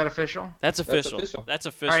 Is that official? that's official. official. That's All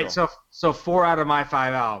official. right, so 4 out of my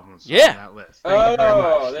 5 albums Yeah. on that list. Thank you very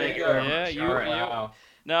Oh, much. there Thank you you go. very Yeah, much. you- All right. you- Wow.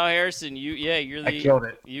 No, Harrison, you're the I killed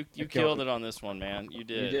it. You I killed killed it. it on this one, man. You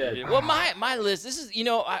did. did. You did. Well, my list. This is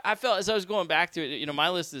I felt as I was going back to it. My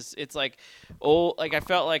list it's like old. Like I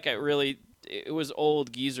felt like it was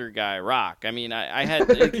old geezer guy rock. I mean, I had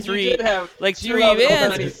like, You 3 did have like two 3 of the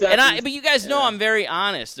bands, 97s. but you guys know Yeah. I'm very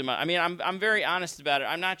honest. I'm very honest about it.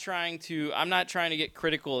 I'm not trying to get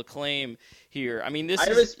critical acclaim here. I mean, this I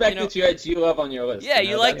is respect you know, that you had G-Love on your list. Yeah,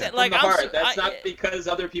 you like that's that- from like, the I'm heart. so- That's I- not because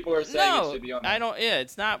other people are saying it should be on there. I don't. Yeah,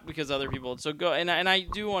 it's not because other people. So go and I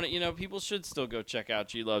do want to. People should still go check out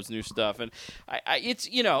G Love's new stuff. And it's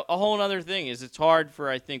a whole other thing is it's hard for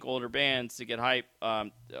I think older bands to get hype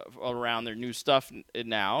around their new stuff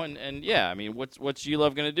now. And yeah, I mean, what's G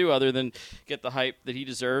Love gonna do other than get the hype that he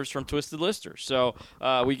deserves from Twisted Lister? So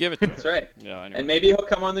we give it to him. That's right. Yeah, anyway. And maybe he'll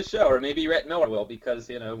come on the show, or maybe Rhett Miller will, because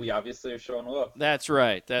we obviously are showing love. That's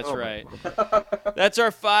right. That's Oh. right. That's our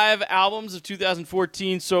 5 albums of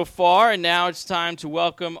 2014 so far, and now it's time to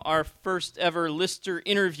welcome our first ever Lister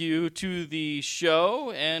interview to the show,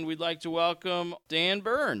 and we'd like to welcome Dan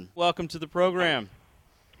Byrne. Welcome to the program.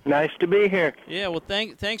 Nice to be here. Yeah, well,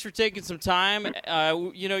 thanks for taking some time.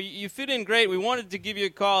 You fit in great. We wanted to give you a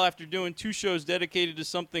call after doing 2 shows dedicated to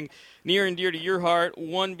something near and dear to your heart,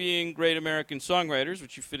 one being Great American Songwriters,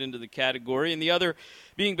 which you fit into the category, and the other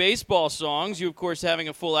being baseball songs. You, of course, having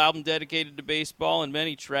a full album dedicated to baseball and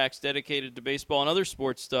many tracks dedicated to baseball and other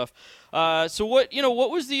sports stuff. So what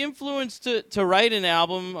was the influence to write an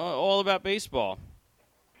album all about baseball?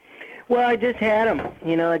 Well, I just had them.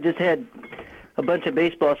 I just had a bunch of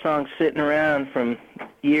baseball songs sitting around from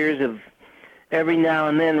years of every now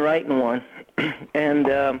and then writing one. And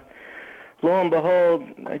lo and behold,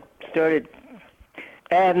 I started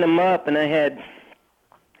adding them up, and I had,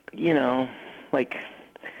 like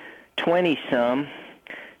 20-some.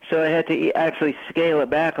 So I had to actually scale it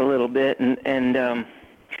back a little bit and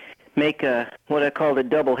make what I called a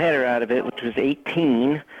double header out of it, which was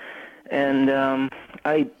 18. And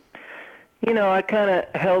I kind of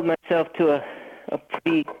held myself to a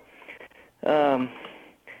pretty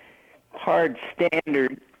hard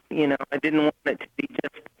standard. I didn't want it to be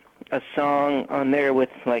just a song on there with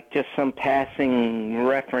like just some passing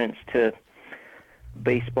reference to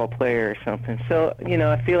baseball player or something. So,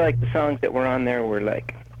 I feel like the songs that were on there were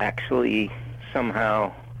like actually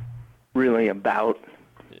somehow really about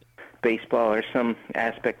baseball or some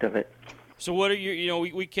aspect of it. So what are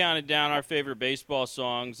we counted down our favorite baseball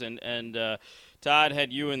songs, and Todd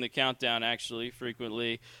had you in the countdown actually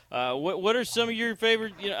frequently. What are some of your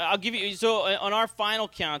favorite? I'll give you. So on our final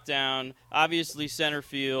countdown, obviously center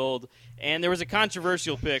field, and there was a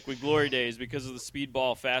controversial pick with Glory Days because of the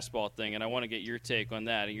speedball fastball thing, and I want to get your take on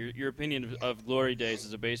that and your opinion of Glory Days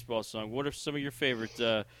as a baseball song. What are some of your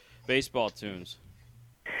favorite baseball tunes?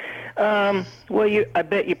 Well, I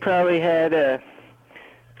bet you probably had a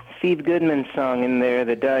Steve Goodman song in there,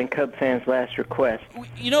 the Dying Cub Fan's Last Request.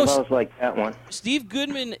 I've always liked that one. Steve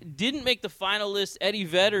Goodman didn't make the final list. Eddie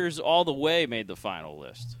Vedder's All the Way made the final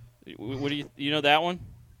list. What do you know that one?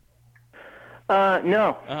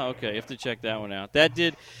 No. Oh, okay. You have to check that one out. That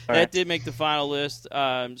did make the final list.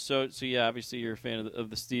 So yeah, obviously you're a fan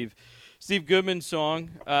of the Steve Goodman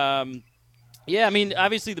song. Yeah, I mean,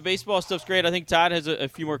 obviously the baseball stuff's great. I think Todd has a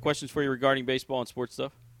few more questions for you regarding baseball and sports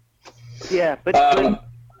stuff. Yeah, but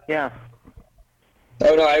yeah.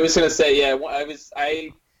 Oh no, I was gonna say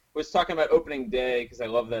I was talking about Opening Day because I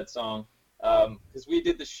love that song. Because we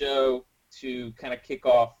did the show to kind of kick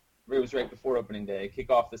off. It was right before Opening Day,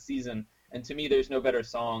 kick off the season, and to me, there's no better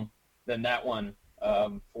song than that one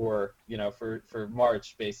for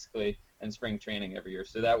March basically and spring training every year.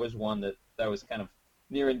 So that was one that was kind of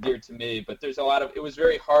near and dear to me. But there's a lot of. It was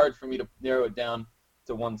very hard for me to narrow it down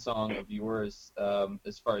to one song of yours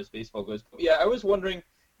as far as baseball goes. But yeah, I was wondering.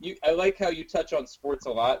 I like how you touch on sports a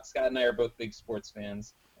lot. Scott and I are both big sports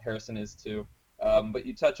fans. Harrison is too. But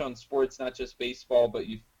you touch on sports, not just baseball, but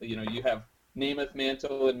you have Namath,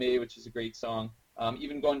 Mantle, and Me, which is a great song.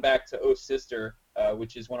 Even going back to Oh Sister,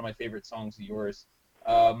 which is one of my favorite songs of yours.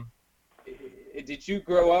 Did you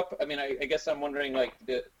grow up? I mean, I guess I'm wondering like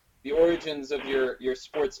the origins of your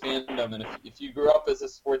sports fandom, and if you grew up as a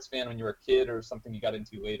sports fan when you were a kid or something you got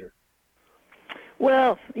into later.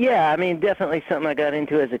 Well, yeah, I mean, definitely something I got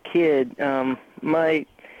into as a kid. My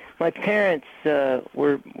parents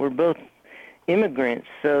were both immigrants,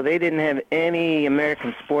 so they didn't have any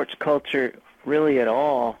American sports culture really at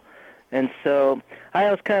all. And so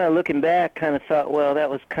I was kind of looking back, kind of thought, well,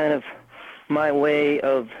 that was kind of my way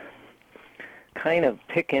of kind of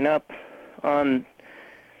picking up on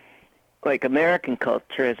like American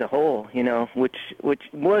culture as a whole, which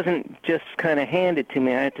wasn't just kind of handed to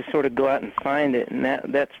me. I had to sort of go out and find it, and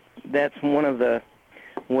that's one of the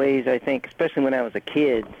ways I think, especially when I was a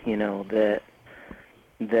kid, that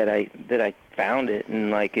I found it,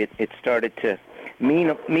 and like it started to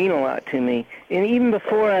mean a lot to me. And even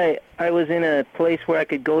before I was in a place where I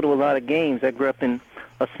could go to a lot of games. I grew up in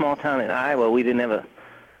a small town in Iowa. We didn't have a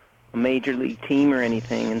major league team or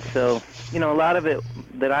anything, and so a lot of it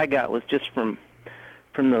that I got was just from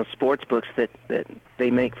those sports books that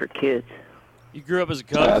they make for kids. You grew up as a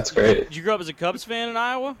Cubs? That's great. Did you grow up as a Cubs fan in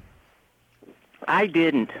Iowa? I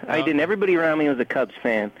didn't. I didn't. Everybody around me was a Cubs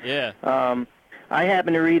fan. Yeah. I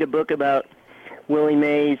happened to read a book about Willie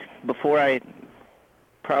Mays before I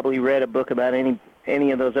probably read a book about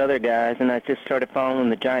any of those other guys, and I just started following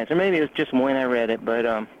the Giants. Or maybe it was just when I read it, but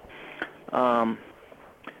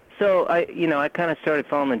so I kind of started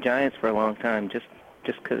following the Giants for a long time just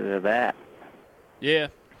because of that. Yeah.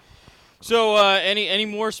 So any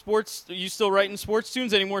more sports? Are you still writing sports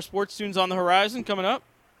tunes? Any more sports tunes on the horizon coming up?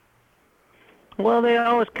 Well, they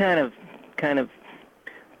always kind of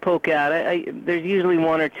poke out. There's usually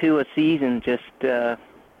one or two a season, just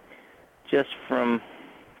from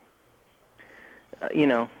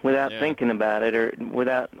without thinking about it or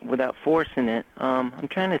without forcing it. I'm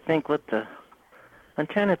trying to think what the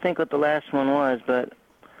last one was, but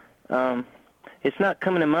it's not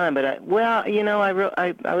coming to mind. But I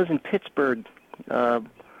was in Pittsburgh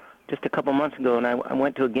just a couple months ago, and I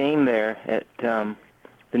went to a game there at the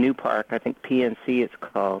new park. I think PNC it's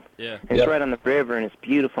called. Yeah. And it's right on the river, and it's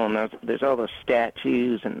beautiful. And there's all those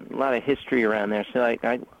statues and a lot of history around there. So I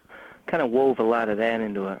kind of wove a lot of that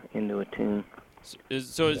into a tune.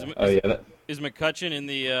 Is McCutcheon in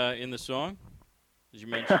the song? Did you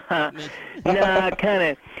mention?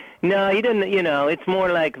 No, he didn't. It's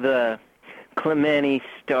more like the Clemente,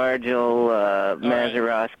 Stargell,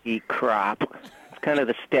 Mazeroski crop. It's kind of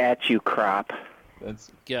the statue crop. That's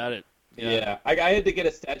got it. Yeah. I had to get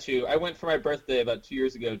a statue. I went for my birthday about 2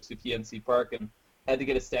 years ago to PNC Park and had to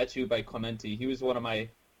get a statue by Clemente. He was one of my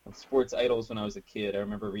sports idols when I was a kid. I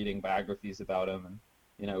remember reading biographies about him,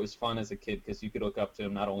 and it was fun as a kid because you could look up to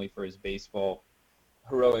him not only for his baseball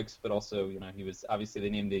heroics, but also, he was obviously they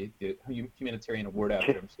named the humanitarian award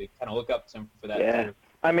after him, so you kind of look up to him for that. Yeah, too.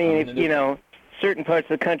 I mean, certain parts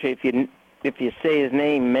of the country, if you say his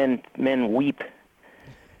name, men weep.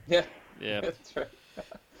 Yeah, that's right.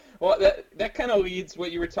 Well, that kind of leads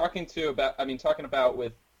what you were talking about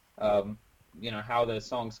with, how the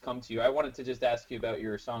songs come to you. I wanted to just ask you about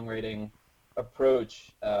your songwriting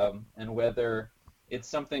approach, and whether it's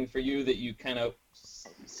something for you that you kind of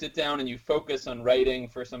sit down and you focus on writing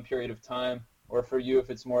for some period of time, or for you if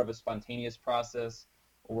it's more of a spontaneous process,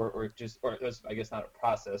 or I guess not a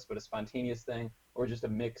process, but a spontaneous thing, or just a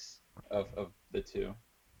mix of the two.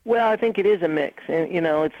 Well, I think it is a mix, and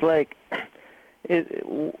it's like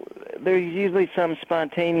there's usually some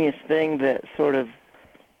spontaneous thing that sort of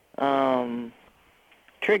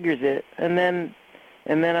triggers it, and then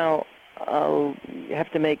I'll have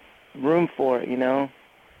to make room for it, and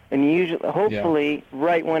usually, hopefully,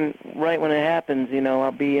 right when it happens,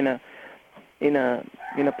 I'll be in a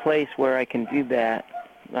place where I can do that.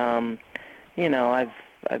 I've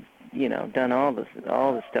done all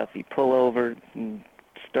the stuff. You pull over and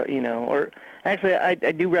start, or actually, I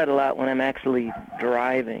do write a lot when I'm actually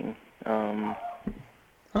driving.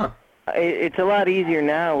 It's a lot easier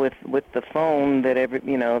now with the phone that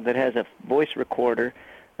that has a voice recorder.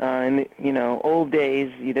 In old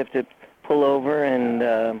days, you'd have to pull over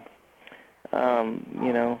and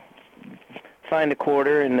find a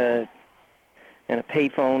quarter and a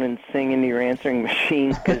payphone and sing into your answering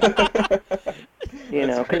machine, because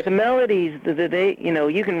the melodies,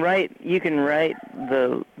 you can write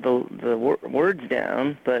the words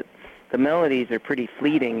down, but the melodies are pretty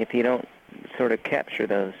fleeting if you don't sort of capture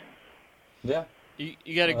those. Yeah.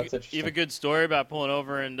 You have a good story about pulling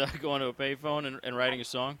over and going to a payphone and writing a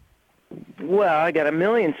song? Well, I got a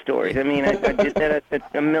million stories. I mean, I did that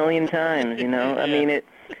a million times, Yeah. I mean,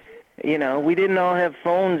 we didn't all have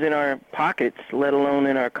phones in our pockets, let alone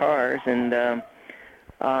in our cars. And,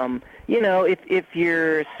 if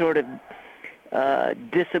you're sort of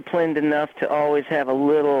disciplined enough to always have a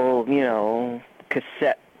little,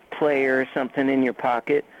 cassette player or something in your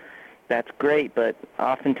pocket, that's great. But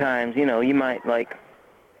oftentimes, you might,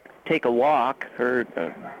 take a walk or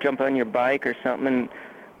jump on your bike or something and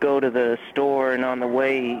go to the store, and on the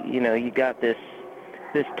way, you got this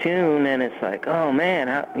tune, and it's like, oh man,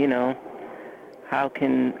 how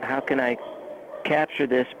can I capture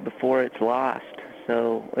this before it's lost?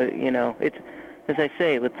 So it's, as I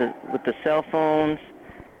say, with the cell phones,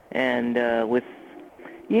 and with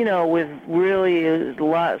really a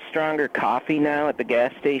lot stronger coffee now at the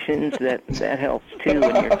gas stations, that helps too.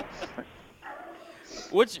 When you're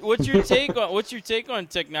What's your take on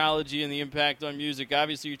technology and the impact on music?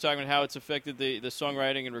 Obviously, you're talking about how it's affected the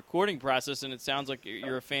songwriting and recording process, and it sounds like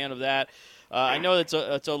you're a fan of that. I know it's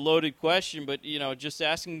a loaded question, but just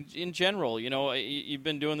asking in general. You've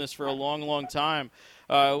been doing this for a long, long time.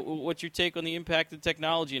 What's your take on the impact of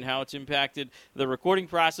technology and how it's impacted the recording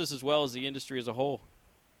process as well as the industry as a whole?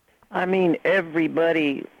 I mean,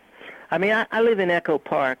 everybody. I mean, I live in Echo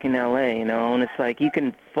Park in L.A., and it's like you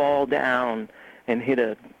can fall down and hit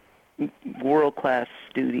a world-class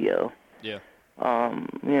studio. Yeah. I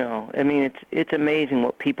mean, it's amazing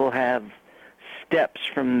what people have steps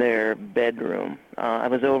from their bedroom. I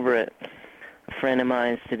was over at a friend of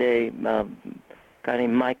mine's today, a guy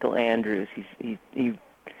named Michael Andrews. He's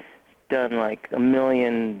done like a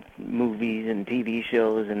million movies and TV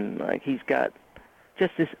shows, and he's got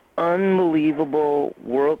just this unbelievable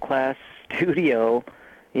world-class studio,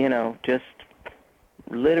 just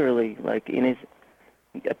literally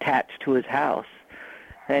attached to his house.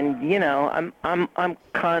 And I'm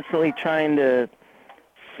constantly trying to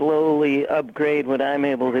slowly upgrade what I'm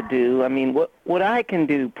able to do. I mean, what I can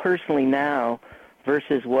do personally now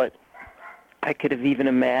versus what I could have even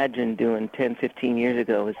imagined doing 10, 15 years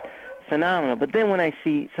ago is phenomenal. But then when I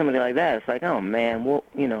see somebody like that, it's like, oh man, what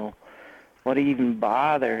do you even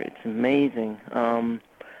bother? It's amazing. I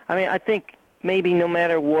mean, I think maybe no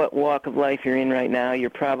matter what walk of life you're in right now, you're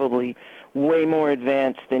probably way more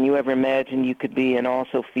advanced than you ever imagined you could be, and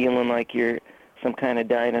also feeling like you're some kind of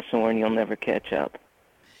dinosaur and you'll never catch up.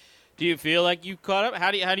 Do you feel like you caught up?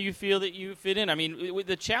 How do you feel that you fit in? I mean, with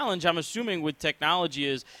the challenge, I'm assuming, with technology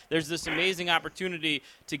is there's this amazing opportunity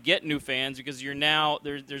to get new fans because you're now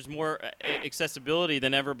there's more accessibility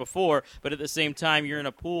than ever before, but at the same time you're in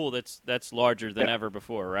a pool that's larger than ever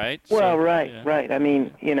before, right? Well, So, right, yeah. right. I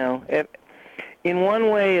mean, in one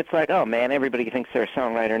way it's like, oh man, everybody thinks they're a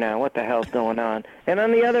songwriter now. What the hell's going on? And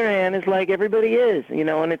on the other hand, it's like everybody is,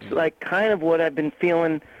 and it's like kind of what I've been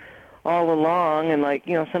feeling all along. And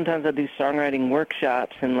sometimes I do songwriting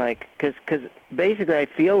workshops, and because basically I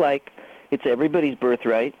feel like it's everybody's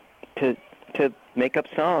birthright to make up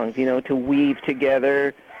songs, to weave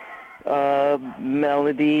together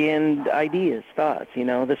melody and ideas, thoughts,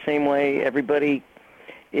 the same way everybody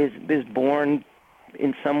is born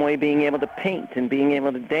in some way being able to paint and being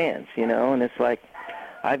able to dance, and it's like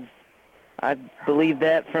I've believed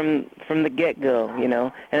that from the get-go,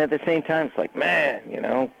 and at the same time it's like, man,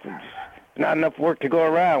 not enough work to go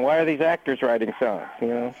around. Why are these actors writing songs?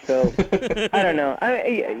 So I don't know.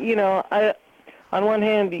 On one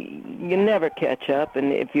hand, you never catch up,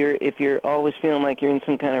 and if you're always feeling like you're in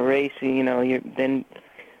some kind of race, then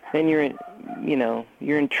you're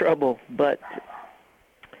in trouble. But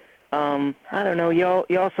I don't know.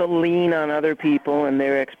 You also lean on other people and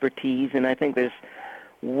their expertise, and I think there's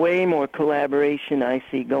way more collaboration I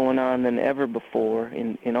see going on than ever before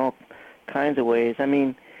in all kinds of ways. I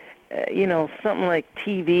mean, something like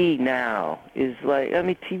TV now is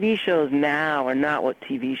TV shows now are not what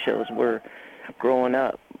TV shows were growing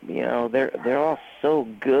up. They're all so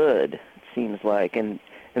good, it seems like, and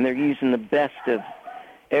they're using the best of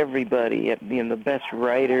everybody, the best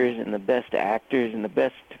writers and the best actors and the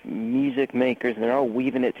best music makers, and they're all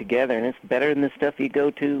weaving it together, and it's better than the stuff you go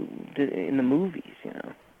to in the movies,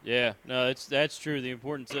 Yeah, no, that's true. The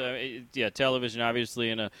importance, television obviously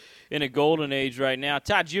in a golden age right now.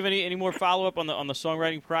 Todd, do you have any more follow up on the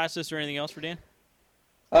songwriting process or anything else for Dan?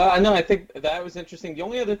 No, I think that was interesting. The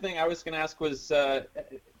only other thing I was going to ask was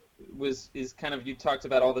kind of, you talked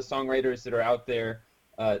about all the songwriters that are out there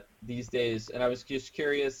these days, and I was just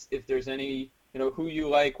curious if there's any, who you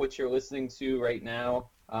like, what you're listening to right now.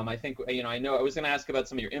 I think, I know I was going to ask about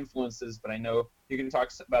some of your influences, but I know you can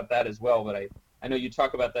talk about that as well. But I know you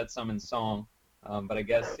talk about that some in song, but I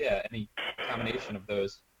guess, any combination of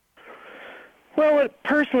those. Well,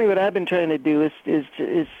 personally, what I've been trying to do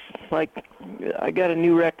is like, I got a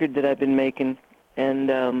new record that I've been making, and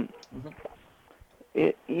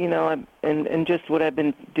and just what I've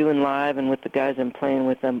been doing live and with the guys I'm playing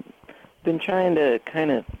with, I've been trying to kind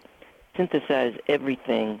of synthesize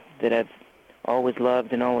everything that I've always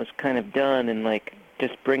loved and always kind of done, and like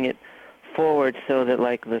just bring it forward so that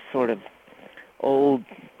like the sort of old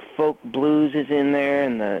folk blues is in there,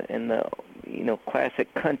 and the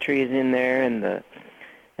classic country is in there, and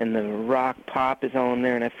the rock pop is all in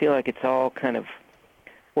there, and I feel like it's all kind of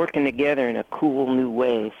working together in a cool new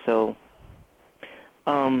way. So,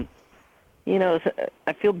 I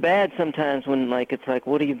feel bad sometimes when it's like,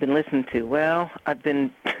 what have you been listening to? Well, I've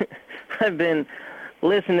been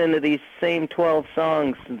listening to these same 12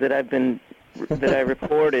 songs that I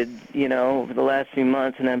recorded, over the last few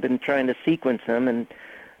months, and I've been trying to sequence them, and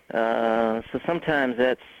so sometimes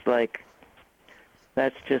that's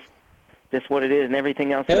just what it is, and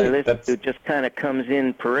everything else that I listen to just kind of comes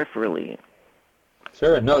in peripherally.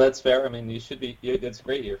 Sure, no, that's fair. I mean, you should be. That's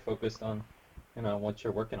great. You're focused on, what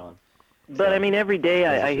you're working on. But I mean, every day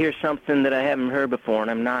I hear something that I haven't heard before, and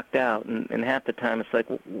I'm knocked out. And half the time it's like,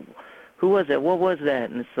 who was that? What was that?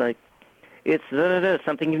 And it's like, it's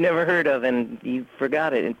something you've never heard of, and you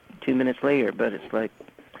forgot it 2 minutes later. But it's like,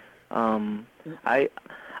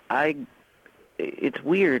 it's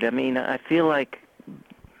weird. I mean, I feel like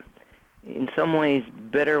in some ways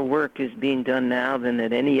better work is being done now than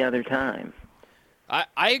at any other time.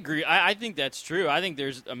 I agree. I think that's true. I think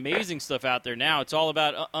there's amazing stuff out there now. It's all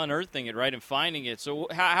about unearthing it, right, and finding it. So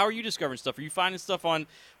how are you discovering stuff? Are you finding stuff on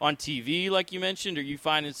TV, like you mentioned? Or are you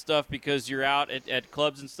finding stuff because you're out at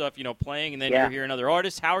clubs and stuff, playing, and then you're hearing other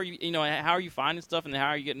artists? How are you, how are you finding stuff, and how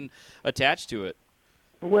are you getting attached to it?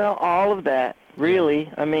 Well, all of that, really.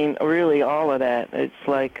 I mean, really all of that. It's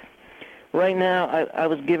like right now I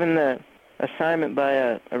was given the assignment by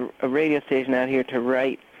a radio station out here to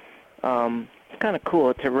write it's kind of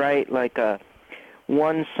cool to write like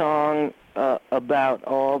one song about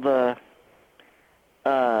all the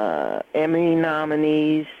Emmy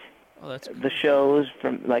nominees, that's cool. The shows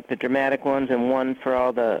from like the dramatic ones, and one for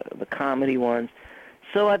all the comedy ones.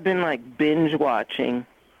 So I've been like binge watching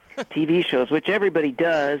TV shows, which everybody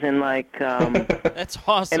does, and like that's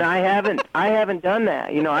awesome. And I haven't done that.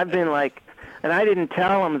 I've been like, and I didn't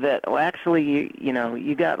tell them that. Well, actually,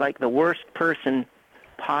 you got like the worst person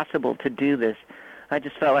possible to do this. I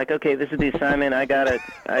just felt like, okay, this is the assignment. I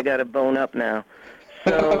gotta bone up now.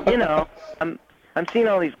 So I'm seeing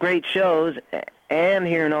all these great shows and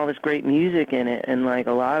hearing all this great music in it, and like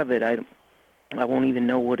a lot of it, I won't even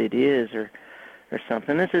know what it is or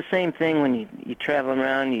something. It's the same thing when you travel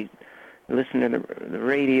around, you listen to the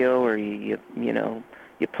radio, or you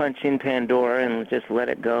punch in Pandora and just let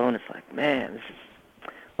it go, and it's like, man, this is,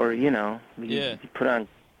 or you put on.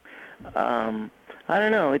 I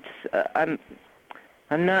don't know. It's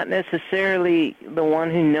I'm not necessarily the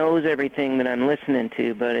one who knows everything that I'm listening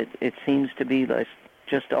to, but it seems to be like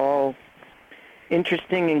just all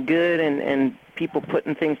interesting and good, and people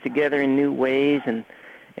putting things together in new ways, and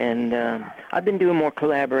I've been doing more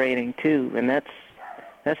collaborating too, and that's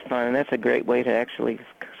fun, and that's a great way to actually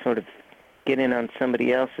sort of get in on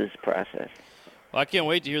somebody else's process. Well, I can't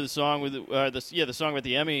wait to hear the song with the song with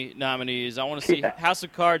the Emmy nominees. I want to see House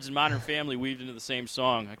of Cards and Modern Family weaved into the same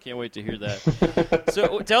song. I can't wait to hear that.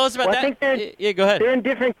 So tell us about Well, that. I think Yeah, go ahead. they're in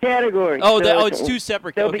different categories. Oh, so it's two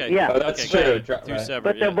separate. they'll be- Okay, yeah. Oh, that's okay, true. good. Two Right. separate.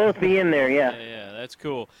 but they'll yeah. both be in there. Yeah. Yeah, that's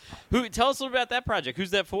cool. Tell us a little about that project.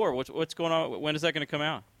 Who's that for? What's going on? When is that going to come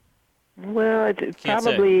out? Well, it's Can't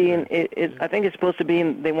say. probably. I think it's supposed to be.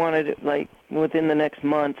 They wanted it like within the next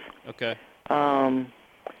month. Okay.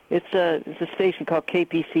 It's a station called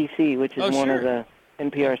KPCC, which is Oh, one sure. of the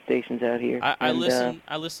NPR stations out here. I And,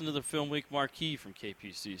 listen to the Film Week Marquee from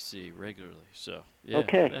KPCC regularly. So yeah,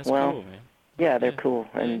 Okay, that's well, cool, man. yeah, they're yeah, cool.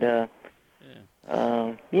 And Yeah.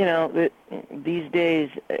 you know, these days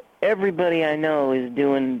everybody I know is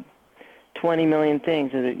doing 20 million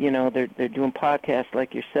things. You know, they're doing podcasts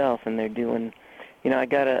like yourself, and they're doing. You know, I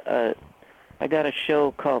got a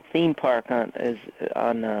show called Theme Park on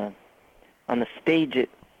the Stage It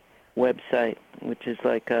website, which is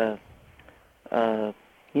like a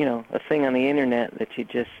thing on the internet that you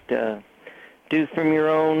just do from your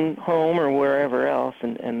own home or wherever else,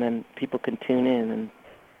 and then people can tune in.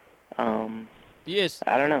 And Yes.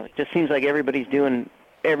 I don't know, it just seems like everybody's doing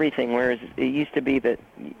everything, whereas it used to be that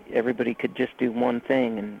everybody could just do one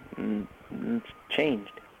thing, and it's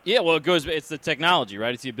changed. Yeah, well, it's the technology,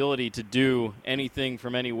 right? It's the ability to do anything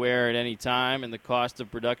from anywhere at any time, and the cost of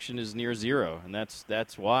production is near zero, and that's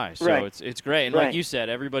why. So Right. it's great. And like Right. you said,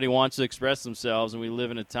 everybody wants to express themselves, and we live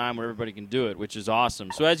in a time where everybody can do it, which is awesome.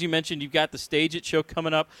 So as you mentioned, you've got the Stage It show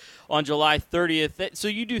coming up on July 30th. So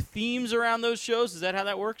you do themes around those shows? Is that how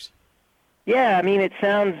that works? Yeah, I mean, it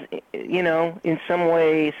sounds, you know, in some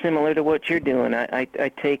way similar to what you're doing. I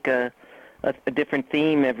take a different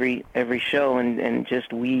theme every show and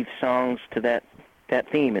just weave songs to that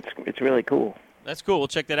theme. It's really cool. That's cool. We'll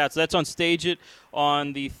check that out. So that's on Stage It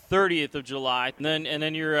on the 30th of July, and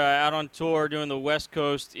then you're out on tour doing the West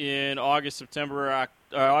Coast in August, September,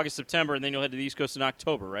 and then you'll head to the East Coast in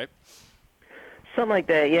October, right? Something like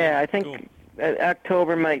that. Yeah, I think Cool.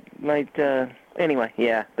 October might. Anyway,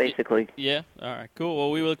 yeah, basically. Yeah. All right. Cool. Well,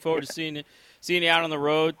 we look forward to seeing you out on the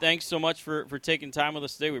road. Thanks so much for taking time with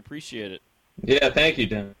us today. We appreciate it. Yeah, thank you,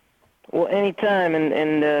 Dan. Well, anytime,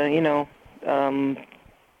 and you know,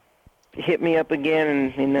 hit me up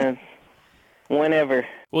again, and whenever.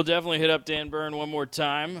 We'll definitely hit up Dan Byrne one more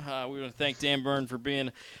time. We want to thank Dan Byrne for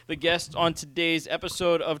being the guest on today's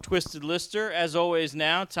episode of Twisted Lister. As always,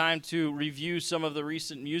 now time to review some of the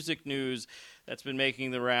recent music news that's been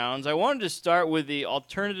making the rounds. I wanted to start with the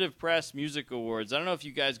Alternative Press Music Awards. I don't know if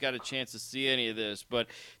you guys got a chance to see any of this, but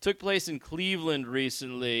it took place in Cleveland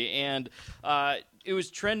recently, and it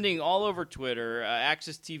was trending all over Twitter.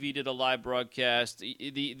 Access TV did a live broadcast.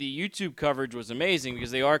 The YouTube coverage was amazing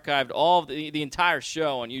because they archived all of the entire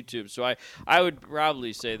show on YouTube. So I would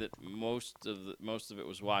probably say that most of it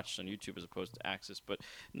was watched on YouTube as opposed to Access, but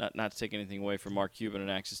not to take anything away from Mark Cuban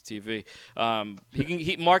and Access TV.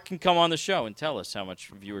 Mark can come on the show and tell us how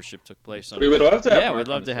much viewership took place on it. We would love to have Yeah, Mark we'd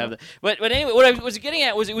on love the to have show. that. But anyway, what I was getting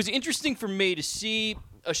at was it was interesting for me to see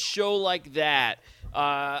a show like that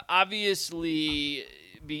obviously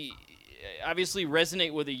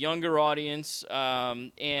resonate with a younger audience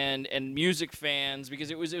and music fans, because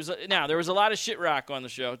it was now there was a lot of shit rock on the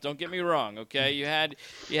show, don't get me wrong, okay? You had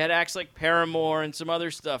acts like Paramore and some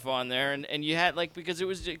other stuff on there, and you had because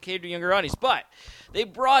it catered to a younger audience, but they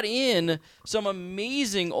brought in some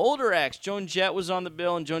amazing older acts. Joan Jett was on the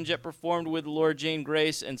bill, and Joan Jett performed with Laura Jane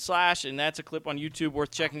Grace and Slash, and that's a clip on YouTube worth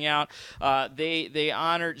checking out. They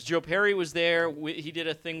honored Joe Perry was there. He did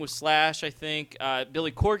a thing with Slash, I think.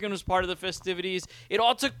 Billy Corgan was part of the festivities. It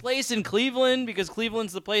all took place in Cleveland because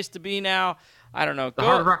Cleveland's the place to be now. I don't know. The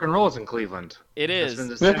heart of rock and roll is in Cleveland. It is. It's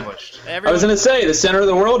been established. I was going to say, the center of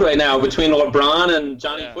the world right now between LeBron and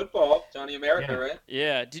Johnny Yeah. Football, Johnny America, Yeah. right?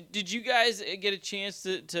 Yeah. Did you guys get a chance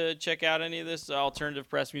to check out any of this Alternative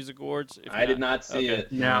Press Music Awards? If I did not see Okay.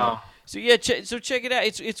 it. No. So yeah, so check it out.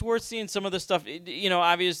 It's worth seeing some of the stuff.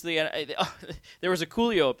 Obviously, there was a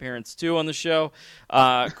Coolio appearance too on the show.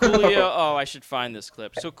 Coolio. Oh, I should find this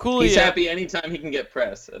clip. So Coolio. He's happy anytime he can get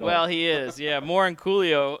press. At all. Well, he is. Yeah, more on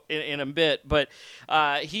Coolio in a bit. But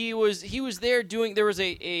he was there doing. There was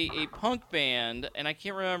a punk band, and I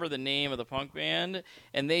can't remember the name of the punk band,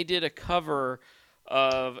 and they did a cover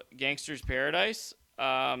of Gangster's Paradise.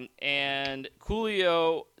 And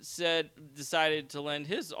Coolio decided to lend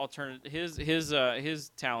his his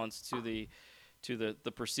talents to the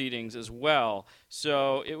proceedings as well.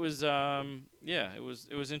 So it was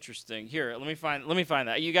it was interesting. Here, let me find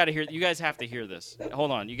that. You guys have to hear this. Hold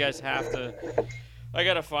on, you guys have to. I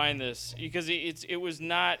gotta find this because it's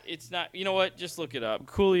not. You know what? Just look it up.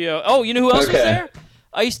 Coolio. Oh, you know who else was Okay. there?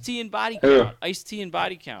 Ice-T and Body Who? Count. Ice-T and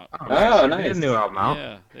Body Count. Oh, They had nice. a new album out.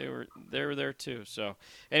 Yeah, they were there too. So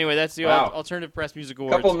anyway, that's the Wow. Alternative Press Music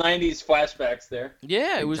Awards. Couple '90s flashbacks there.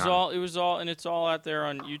 Yeah, Big it was time. all, and it's all out there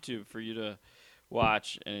on YouTube for you to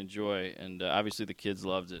watch and enjoy. And obviously, the kids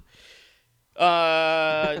loved it.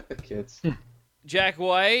 Kids. Jack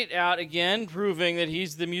White out again, proving that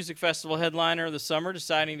he's the music festival headliner of the summer,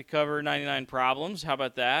 deciding to cover 99 Problems. How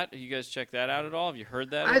about that? You guys check that out at all? Have you heard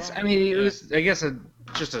that? At all? I mean, it Yeah. was, I guess,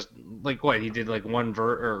 just a like what he did, like one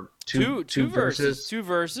or two verses. Two verses. Two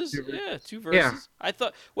verses. Yeah, two verses. Yeah. I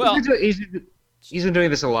thought. Well, he's been doing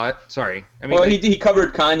this a lot. Sorry, I mean, Well, he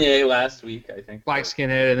covered Kanye last week, I think. Black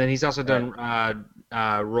Skinhead, and then he's also done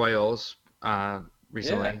Royals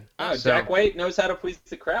recently. Yeah. Oh, So- Jack White knows how to please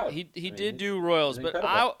the crowd. he I mean, did do Royals, he's but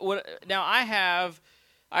incredible.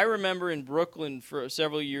 I remember in Brooklyn for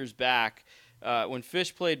several years back. When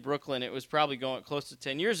Fish played Brooklyn, it was probably going close to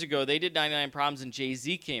 10 years ago. They did 99 Problems and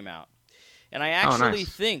Jay-Z came out. And I actually nice.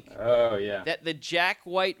 think Oh yeah. that the Jack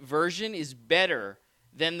White version is better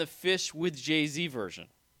than the Fish with Jay-Z version.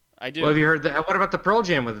 I do. Well, have you heard that? What about the Pearl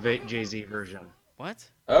Jam with the Jay-Z version? What?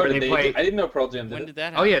 Oh, where did they they? play- I didn't know Pearl Jam did When it. did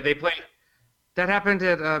that Oh happen? yeah, they played. That happened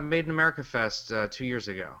at Made in America Fest 2 years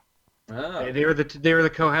ago. Oh. They were the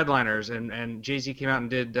co-headliners, and Jay-Z came out and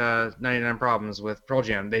did 99 Problems with Pearl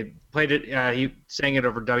Jam. They played it. He sang it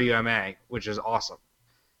over WMA, which is awesome.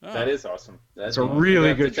 Oh. That is awesome. It's a really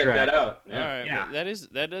have to good check track. that out. All Yeah. right, Yeah.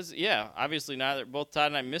 that does. Yeah, obviously neither both Todd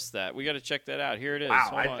and I missed that. We got to check that out. Here it is. Wow,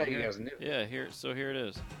 Hold I on. thought you Here- guys knew. Yeah, here it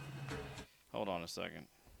is. Hold on a second.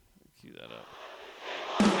 Cue that up.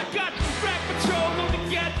 I got the rap patrol on the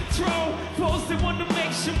gas patrol. Posted one to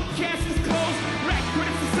make sure my cash is closed. Rap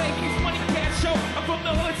critics to say it's money cash show. I'm from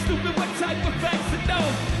the hood, stupid. What type of facts to know?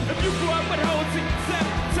 If you grew up with hoes and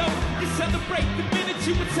toe, you celebrate the minute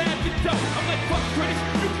you attack the dough. I'm like fuck critics,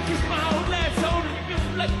 you can kiss my whole asshole. If you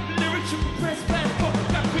like the lyrics, you can press fast forward.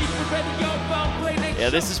 Got people ready, y'all found play they Yeah,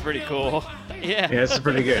 this show. is pretty cool. Yeah. Yeah, this is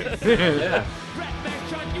pretty good. Yeah. Rap back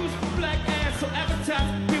trying to use my black ass so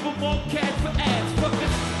advertise people want cash for ads.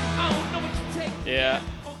 Fuckers, I don't know what you take. Yeah.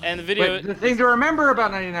 And the video. But the thing to remember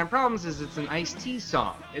about 99 Problems is it's an Ice-T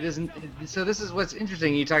song. It isn't. So this is what's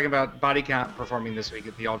interesting. You talking about Body Count performing this week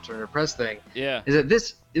at the Alternative Press thing. Yeah. Is that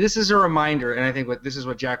this is a reminder, and I think this is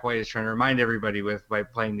what Jack White is trying to remind everybody with by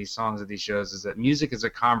playing these songs at these shows is that music is a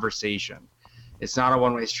conversation. It's not a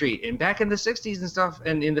one-way street. And back in the 60s and stuff,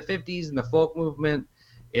 and in the 50s, in the folk movement,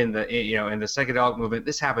 in the psychedelic movement,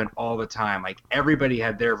 this happened all the time. Like everybody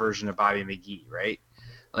had their version of Bobby McGee, right?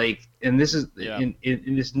 Like, and this is Yeah.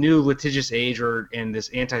 in this new litigious age or in this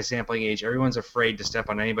anti-sampling age, everyone's afraid to step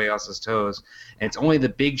on anybody else's toes, and it's only the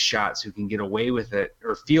big shots who can get away with it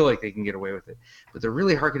or feel like they can get away with it. But they're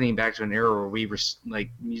really harkening back to an era where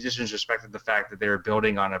musicians respected the fact that they were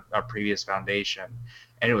building on a previous foundation,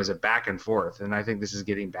 and it was a back and forth. And I think this is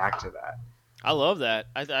getting back to that. I love that.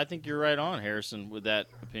 I think you're right on, Harrison, with that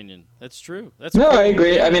opinion. That's true. That's No, cool. I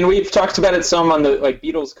agree. I mean, we've talked about it some on the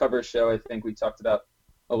Beatles cover show. I think we talked about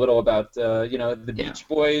a little about the Yeah. Beach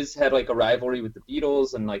Boys had like a rivalry with the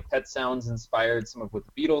Beatles, and like Pet Sounds inspired some of what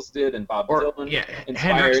the Beatles did, and Bob Or Dylan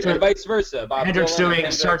Hendrix inspired, and vice versa. Bob Hendrix Dylan and doing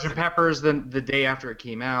Hendrix. Sgt. Pepper's the day after it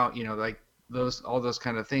came out. Like all those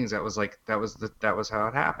kind of things. That was how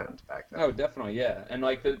it happened back then. Oh, definitely, yeah. And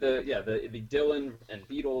like the Dylan and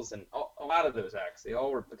Beatles and a lot of those acts, they all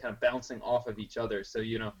were kind of bouncing off of each other. So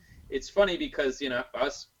it's funny because none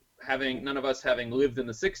of us having lived in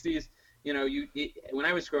the '60s. When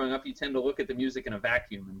I was growing up, you tend to look at the music in a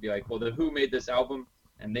vacuum and be like, well, the Who made this album,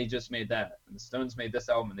 and they just made that, and the Stones made this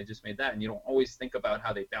album, and they just made that, and you don't always think about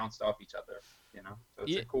how they bounced off each other. So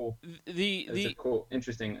it's Yeah, a cool,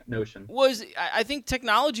 interesting notion. I think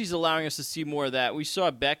technology is allowing us to see more of that. We saw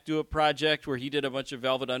Beck do a project where he did a bunch of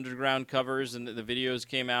Velvet Underground covers, and the videos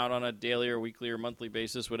came out on a daily or weekly or monthly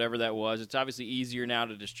basis, whatever that was. It's obviously easier now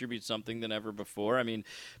to distribute something than ever before. I mean,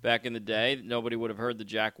 back in the day, nobody would have heard the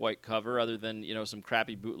Jack White cover other than some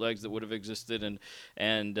crappy bootlegs that would have existed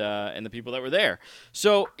and the people that were there.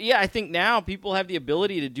 So yeah, I think now people have the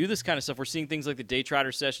ability to do this kind of stuff. We're seeing things like the Day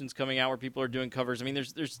Trotter sessions coming out where people are doing covers. I mean,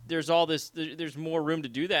 there's all this. There's more room to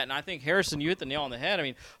do that, and I think Harrison, you hit the nail on the head. I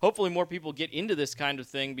mean, hopefully more people get into this kind of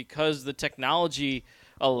thing because the technology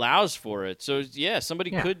allows for it. So yeah,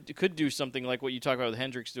 somebody could do something like what you talk about with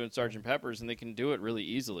Hendrix doing Sgt. Pepper's, and they can do it really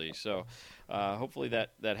easily. So hopefully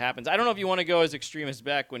that happens. I don't know if you want to go as extreme as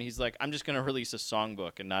Beck when he's like, I'm just going to release a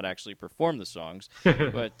songbook and not actually perform the songs.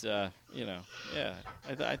 But, I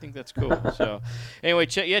think that's cool. So anyway,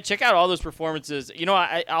 check out all those performances.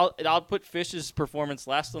 I'll put Fish's performance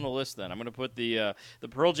last on the list then. I'm going to put the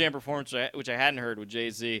Pearl Jam performance, which I hadn't heard with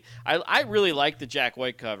Jay-Z. I really liked the Jack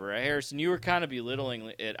White cover. Harrison, you were kind of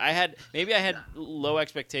belittling it. I had low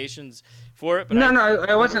expectations for it, but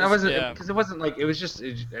I wasn't yeah. because it wasn't like it was just.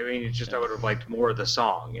 I would have liked more of the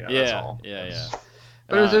song. That's all. Yeah.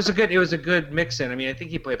 But it was a good mix in. I mean, I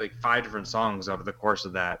think he played like 5 different songs over the course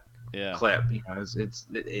of that clip.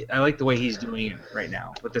 I like the way he's doing it right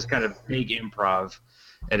now with this kind of big improv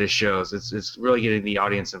at his shows. It's really getting the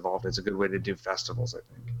audience involved. It's a good way to do festivals, I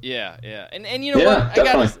think. Yeah. And you know what?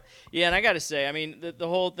 I gotta say, I mean, the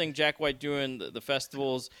whole thing, Jack White doing the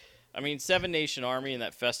festivals. I mean, Seven Nation Army in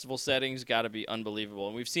that festival setting's got to be unbelievable.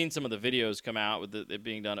 And we've seen some of the videos come out with it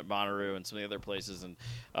being done at Bonnaroo and some of the other places, and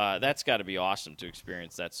that's got to be awesome to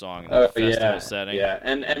experience that song in that festival setting. Yeah,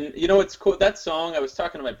 and you know what's cool? That song, I was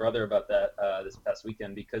talking to my brother about that this past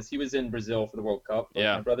weekend because he was in Brazil for the World Cup with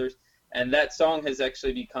my brothers, and that song has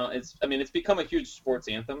actually become it's become a huge sports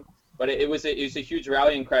anthem. But it was a huge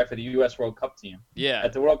rallying cry for the U.S. World Cup team. Yeah.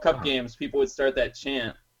 At the World Cup games, people would start that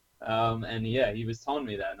chant. He was telling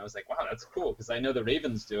me that, and I was like, wow, that's cool, because I know the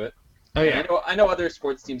Ravens do it. Oh, yeah. I know other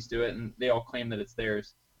sports teams do it, and they all claim that it's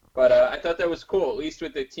theirs. But I thought that was cool. At least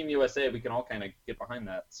with the Team USA, we can all kind of get behind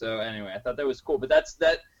that. So anyway, I thought that was cool. But I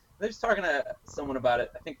was talking to someone about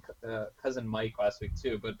it, I think cousin Mike last week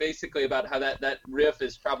too, but basically about how that riff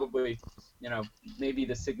is probably, maybe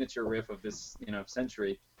the signature riff of this,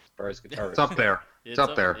 century as far as guitar riffs. It's up there. It's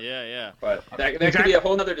up there. Yeah. But that could be a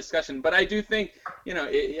whole nother discussion. But I do think,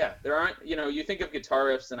 there aren't, you think of guitar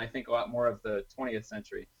riffs, and I think a lot more of the 20th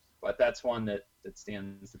century. But that's one that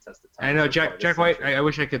stands the test of time. I know Jack White. I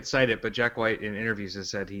wish I could cite it, but Jack White in interviews has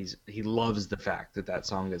said he loves the fact that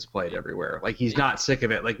song gets played everywhere. Like he's not sick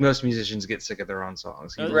of it. Like most musicians get sick of their own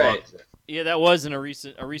songs. He loves it. Yeah, that was in a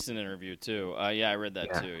recent interview too. I read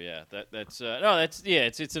that too. Yeah,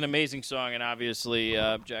 it's an amazing song, and obviously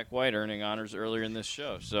Jack White earning honors earlier in this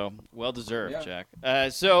show, so well deserved, Jack.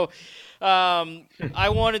 I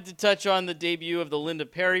wanted to touch on the debut of the Linda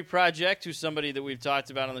Perry Project, who's somebody that we've talked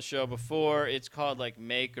about on the show before. It's called like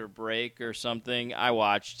Make or Break or something. I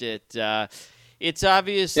watched it. It's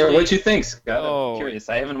obviously. Yeah, what'd you think, Scott? I'm curious.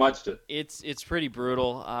 I haven't watched it. It's pretty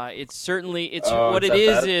brutal. It's one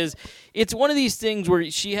of these things where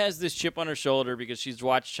she has this chip on her shoulder because she's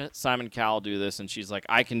watched Simon Cowell do this, and she's like,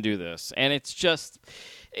 I can do this, and it's just,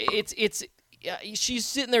 she's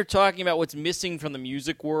sitting there talking about what's missing from the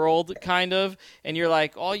music world, kind of, and you're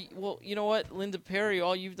like, you know what, Linda Perry,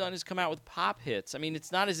 all you've done is come out with pop hits. I mean,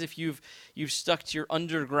 it's not as if you've stuck to your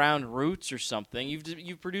underground roots or something.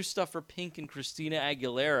 You've produced stuff for Pink and Christina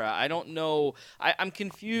Aguilera. I don't know. I'm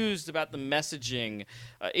confused about the messaging.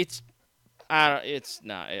 It's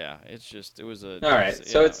not. Yeah, it's just it was a. All right,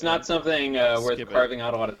 so it's not something worth carving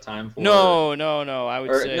out a lot of time for. No. I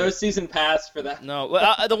would say no season pass for that. No,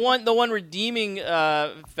 well, the one redeeming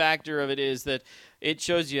factor of it is that it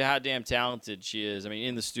shows you how damn talented she is. I mean,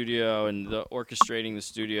 in the studio and the orchestrating the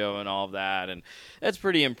studio and all of that, and that's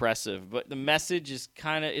pretty impressive. But the message is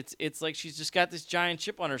kind of it's like she's just got this giant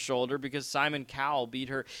chip on her shoulder because Simon Cowell beat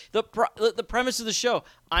her. The premise of the show: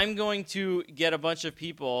 I'm going to get a bunch of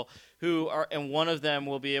people who are, and one of them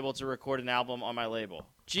will be able to record an album on my label.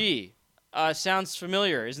 Gee. Sounds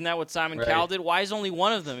familiar. Isn't that what Simon Cowell did? Why is only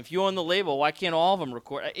one of them? If you own the label, why can't all of them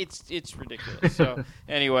record? It's ridiculous. So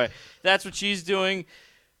anyway, that's what she's doing.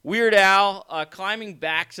 Weird Al climbing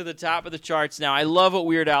back to the top of the charts now. I love what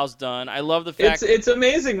Weird Al's done. I love the fact it's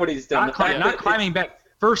amazing what he's done. Not climbing back.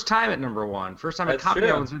 First time at number one. First time at Copy True.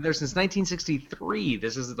 Album's been there since 1963.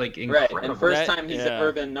 This is like incredible. Right, and first time he's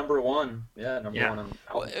ever been number one. Yeah, number one on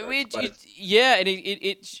album charts. And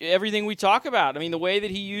it everything we talk about. I mean, the way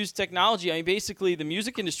that he used technology. I mean, basically, the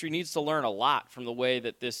music industry needs to learn a lot from the way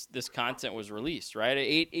that this content was released. Right,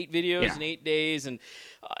 eight videos in 8 days, and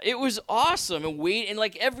it was awesome. And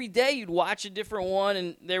like every day, you'd watch a different one,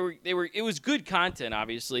 and they were. It was good content.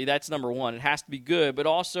 Obviously, that's number one. It has to be good, but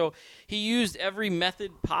also he used every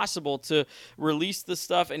method possible to release the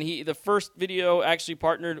stuff, and the first video actually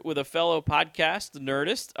partnered with a fellow podcast, The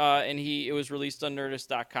Nerdist, and it was released on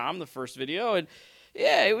Nerdist.com, the first video, and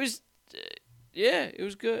it was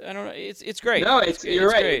good. I don't know, it's great. No, you're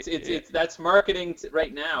right. It's that's marketing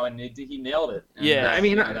right now, and he nailed it. And I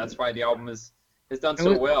mean, that's why the album has done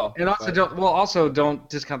so well. And also don't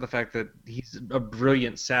discount the fact that he's a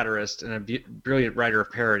brilliant satirist and a brilliant writer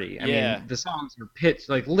of parody. I mean, the songs are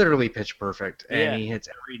literally pitch perfect, and he hits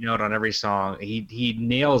every note on every song. He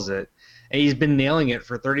nails it, and he's been nailing it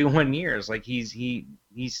for 31 years. Like he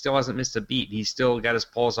still hasn't missed a beat. He's still got his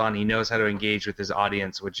pulse on. He knows how to engage with his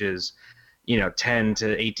audience, which is, 10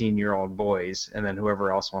 to 18-year-old boys, and then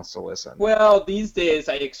whoever else wants to listen. Well, these days,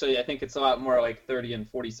 I think it's a lot more like 30 and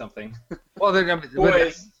 40 something. Well,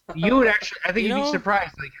 Boys. you would actually, I think You you'd be know?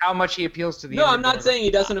 surprised, like how much he appeals to the. No, I'm younger not saying he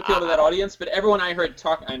doesn't appeal to that audience, but everyone I heard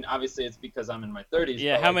talk, and obviously it's because I'm in my 30s.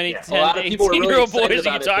 Yeah, but, how like, many a 10 lot to of people were really 18-year-old excited boys are you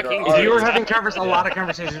about it that are talking already- If you were having a lot of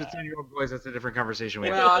conversations with 10-year-old boys, that's a different conversation we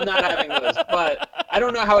have. Well, I'm not having those, but I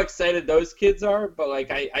don't know how excited those kids are, but like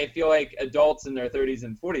I feel like adults in their 30s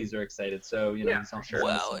and 40s are excited, so Yeah, it's for not sure.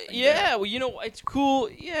 Well, yeah, well, it's cool.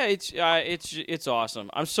 Yeah, it's awesome.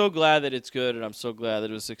 I'm so glad that it's good, and I'm so glad that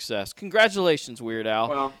it was a success. Congratulations, Weird Al.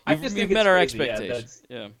 Well, I You've just think met it's our crazy, yeah, expectations.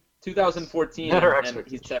 that's- Yeah. 2014, Better and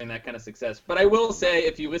expectations. he's having that kind of success. But I will say,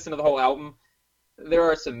 if you listen to the whole album, there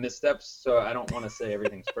are some missteps, so I don't want to say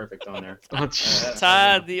everything's perfect on there.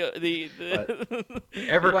 Todd, the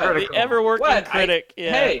Ever What? critical. the ever-working What? critic.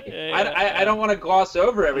 I don't want to gloss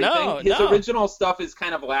over everything. No, His no. original stuff is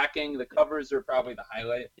kind of lacking. The covers are probably the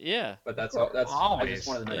highlight, Yeah. but that's all. I Always. just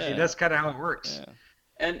wanted to Yeah. mention. That's kind of how it works.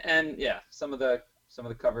 Yeah. And yeah, some of the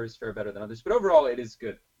covers fare better than others, but overall it is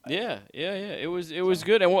good. Yeah. It was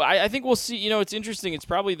good, and I think we'll see. It's interesting. It's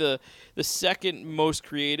probably the second most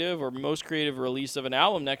creative release of an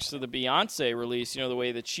album next to the Beyonce release. The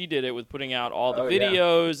way that she did it with putting out all the Oh, yeah.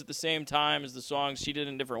 videos at the same time as the songs. She did it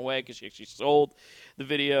in a different way because she actually sold the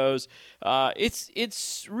videos.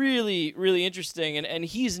 It's really, really interesting, and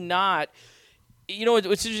he's not.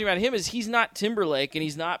 What's interesting about him is he's not Timberlake and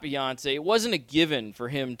he's not Beyonce. It wasn't a given for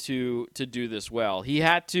him to do this well. He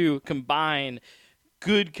had to combine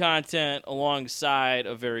good content alongside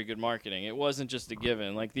of very good marketing. It wasn't just a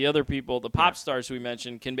given. Like the other people, the pop stars who we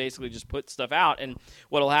mentioned, can basically just put stuff out, and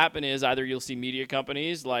what'll happen is either you'll see media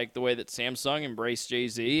companies like the way that Samsung embraced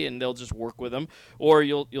Jay-Z and they'll just work with them, or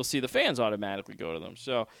you'll see the fans automatically go to them.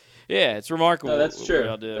 So yeah, it's remarkable. No, that's what true. we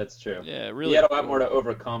all did. That's true. Yeah, He really. had a lot cool. more to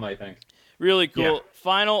overcome, I think. Really cool.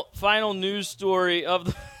 Yeah. Final news story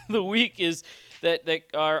of the week is that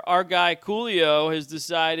our guy Coolio has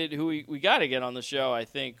decided who we got to get on the show. I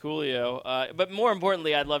think Coolio, but more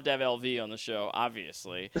importantly, I'd love to have LV on the show.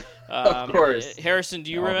 Obviously, Of course. Harrison,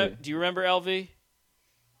 do you remember LV?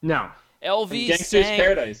 No. LV Gangster's sang.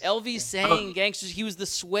 Paradise. LV sang Gangsters. He was the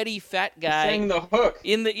sweaty fat guy. Sang the hook.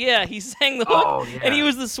 He sang the hook, Oh, yeah. and he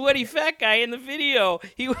was the sweaty fat guy in the video.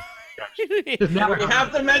 He. We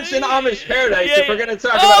have to mention Amish Paradise Yeah, if we're going to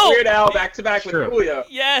talk Oh! about Weird Al back to back with True. Coolio.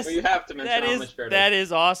 Yes, We have to mention Amish Paradise. that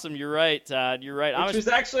is awesome. You're right, Todd. You're right. Which was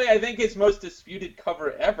actually, I think, his most disputed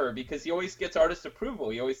cover ever because he always gets artist approval.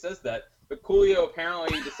 He always says that. But Coolio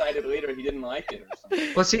apparently decided later he didn't like it or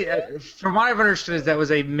something. Well, see, from what I've understood, is that was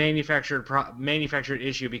a manufactured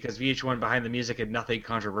issue because VH1 Behind the Music had nothing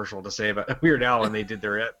controversial to say about Weird Al when they did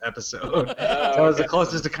their episode. That was the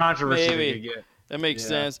closest to controversy Maybe. they could get. That makes Yeah.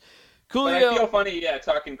 sense. But I Coolio. feel funny,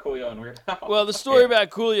 talking Coolio and Weird Al. Well, the story about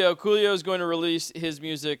Coolio. Coolio is going to release his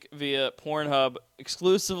music via Pornhub,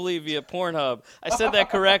 exclusively via Pornhub. I said that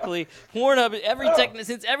correctly. Pornhub.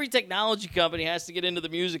 Since every technology company has to get into the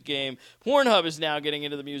music game, Pornhub is now getting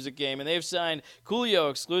into the music game, and they've signed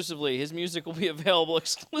Coolio exclusively. His music will be available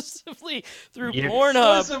exclusively through Yeah.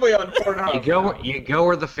 Pornhub. Exclusively on Pornhub. You go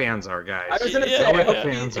where the fans are, guys. I was going to Yeah, say, I yeah. hope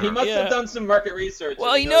Fans he are. must Yeah. have done some market research.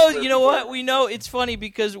 Well, and you he knows know where people what? are. We know it's funny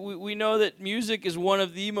because we know that music is one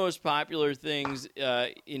of the most popular things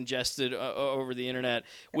ingested over the internet.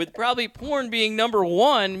 With probably porn being number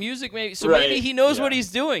one, music maybe. So maybe Right, he knows yeah. what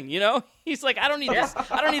he's doing. He's like, I don't need this.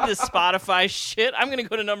 I don't need this Spotify shit. I'm gonna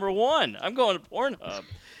go to number one. I'm going to Pornhub.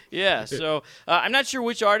 Yeah, so I'm not sure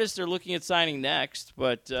which artists they're looking at signing next,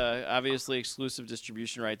 but obviously exclusive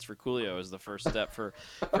distribution rights for Coolio is the first step for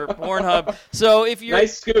Pornhub. So if you're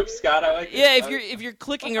Nice scoop, Scott. I like it. yeah, if you're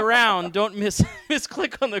clicking around, don't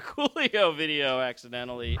misclick on the Coolio video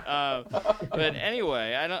accidentally. But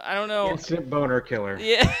anyway, I don't know. Instant boner killer.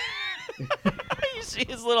 Yeah. You see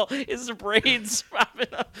his braids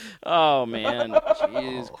popping up. Oh man,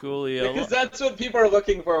 jeez, Coolio. Because that's what people are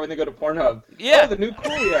looking for when they go to Pornhub. Yeah. Oh, the new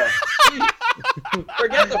Coolio.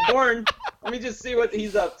 Forget the porn. Let me just see what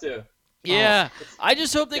he's up to. Yeah, I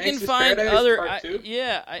just hope they can Gangsta's find Paradise other. Part 2?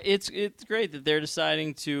 It's great that they're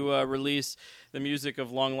deciding to release the music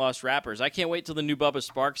of long lost rappers. I can't wait till the new Bubba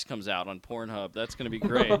Sparks comes out on Pornhub. That's going to be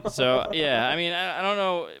great. So yeah, I mean, I don't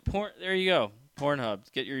know. There you go.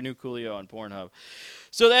 Pornhub. Get your new Coolio on Pornhub.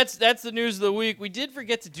 So that's the news of the week. We did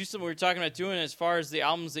forget to do something we were talking about doing as far as the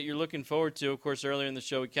albums that you're looking forward to. Of course, earlier in the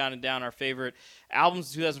show, we counted down our favorite albums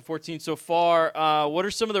of 2014 so far. What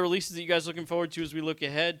are some of the releases that you guys are looking forward to as we look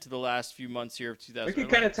ahead to the last few months here of 2014? We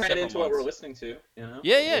can kind of tie it into what we're listening to, you know?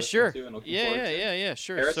 Yeah, sure. Yeah,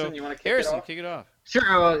 Sure. Harrison, so, you want to kick it off?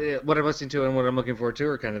 Sure. What I'm listening to and what I'm looking forward to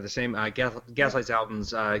are kind of the same. Gaslight's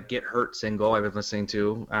album's "Get Hurt" single I've been listening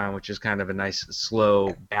to, which is kind of a nice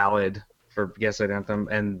slow ballad for Gaslight Anthem,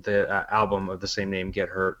 and the album of the same name, "Get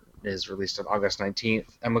Hurt," is released on August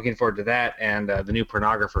 19th. I'm looking forward to that, and the new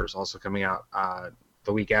Pornographers also coming out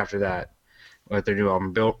the week after that with their new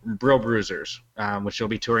album, Brill Bruisers, which they'll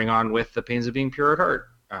be touring on with the Pains of Being Pure at Heart.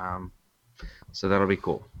 So that'll be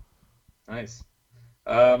cool. Nice.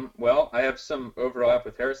 Well, I have some overlap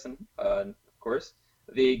with Harrison, of course.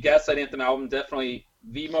 The Gaslight Anthem album, definitely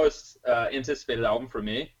the most anticipated album for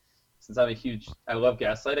me, since I love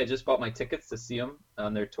Gaslight. I just bought my tickets to see them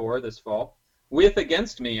on their tour this fall, with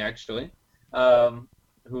Against Me, actually,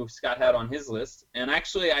 who Scott had on his list. And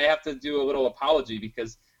actually, I have to do a little apology,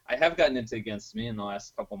 because I have gotten into Against Me in the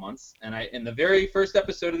last couple months. And in the very first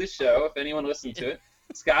episode of this show, if anyone listened to it,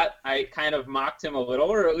 Scott, I kind of mocked him a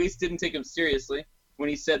little, or at least didn't take him seriously, when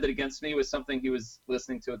he said that Against Me was something he was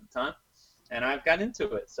listening to at the time, and I've gotten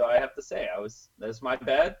into it. So I have to say, that's my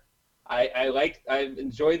bad. I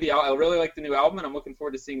enjoyed I really like the new album, and I'm looking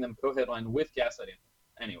forward to seeing them co-headline with Gaslight Anthem.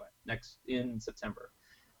 Anyway, next in September.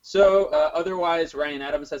 So otherwise, Ryan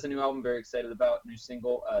Adams has a new album. Very excited about new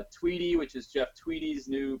single Tweety, which is Jeff Tweedy's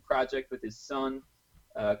new project with his son,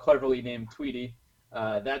 cleverly named Tweety.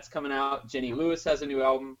 That's coming out. Jenny Lewis has a new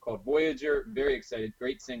album called Voyager. Very excited.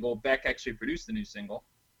 Great single. Beck actually produced the new single.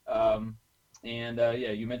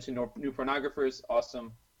 You mentioned New Pornographers.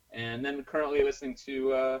 Awesome. And then currently listening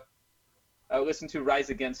to Rise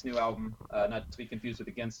Against's new album. Not to be confused with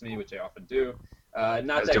Against Me, which I often do.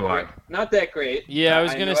 Not that great. Yeah, I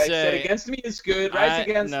was gonna say. I said Against Me is good. Rise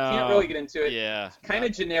Against, can't really get into it. Yeah. Kind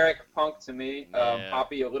of generic punk to me. Yeah.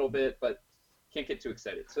 Poppy a little bit, but can't get too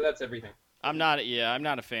excited. So that's everything. I'm not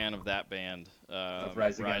a fan of that band.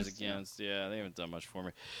 Rise Against. Yeah, they haven't done much for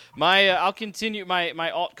me. I'll continue my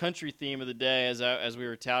alt country theme of the day as we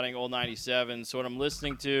were touting Old 97. So what I'm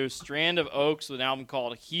listening to, Strand of Oaks with an album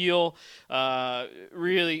called Heal.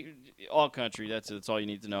 Really alt country. That's all you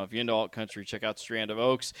need to know. If you're into alt country, check out Strand of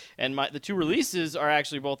Oaks. And the two releases are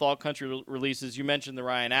actually both alt country releases. You mentioned the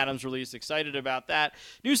Ryan Adams release. Excited about that.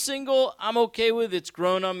 New single, I'm okay with. It's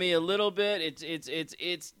grown on me a little bit.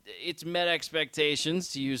 It's met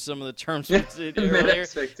expectations, to use some of the terms earlier.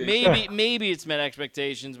 Maybe it's met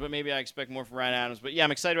expectations, but maybe I expect more from Ryan Adams. But yeah,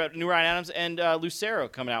 I'm excited about new Ryan Adams and Lucero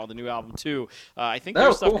coming out with a new album too. I think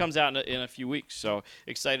their stuff comes out in a few weeks, so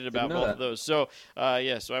excited about both of those. So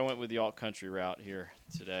so I went with the alt country route here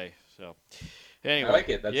today. So anyway, I like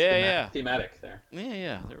it. That's thematic there.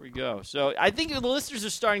 Yeah, there we go. So I think the listeners are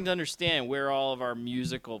starting to understand where all of our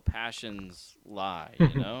musical passions lie,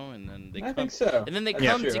 you know, and then they I think so. And then they That's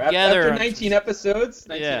come true. together. After 19 episodes,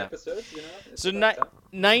 you know. So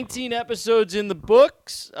 19 episodes in the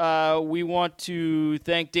books. We want to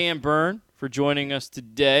thank Dan Byrne for joining us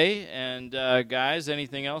today. And guys,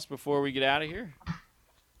 anything else before we get out of here?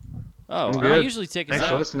 Oh, I usually take us Thanks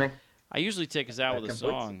out. for listening. I usually take us out with a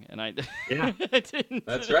song, and I Yeah. I didn't.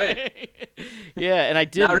 That's right. Yeah, and I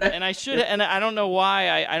didn't, Right. and I should, and I don't know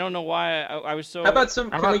why. I don't know why I was so. How about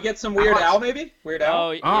can we get some Weird Al maybe? Weird Al.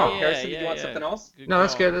 Oh, yeah, Harrison, yeah, do you want yeah. something else? Good No,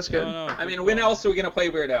 that's call. good, that's good. No, I mean, good when call. else are we gonna play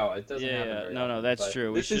Weird Al? It doesn't happen. very No, often, that's but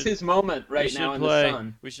true. This is his moment right now in play, the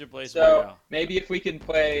sun. We should play some Weird So Al. maybe if we can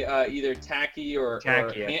play either Tacky or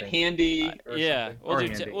Tacky, I think. Handy. Or Yeah, something. we'll Or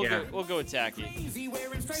do. Handy, We'll go with Tacky.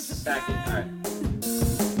 Tacky. All right.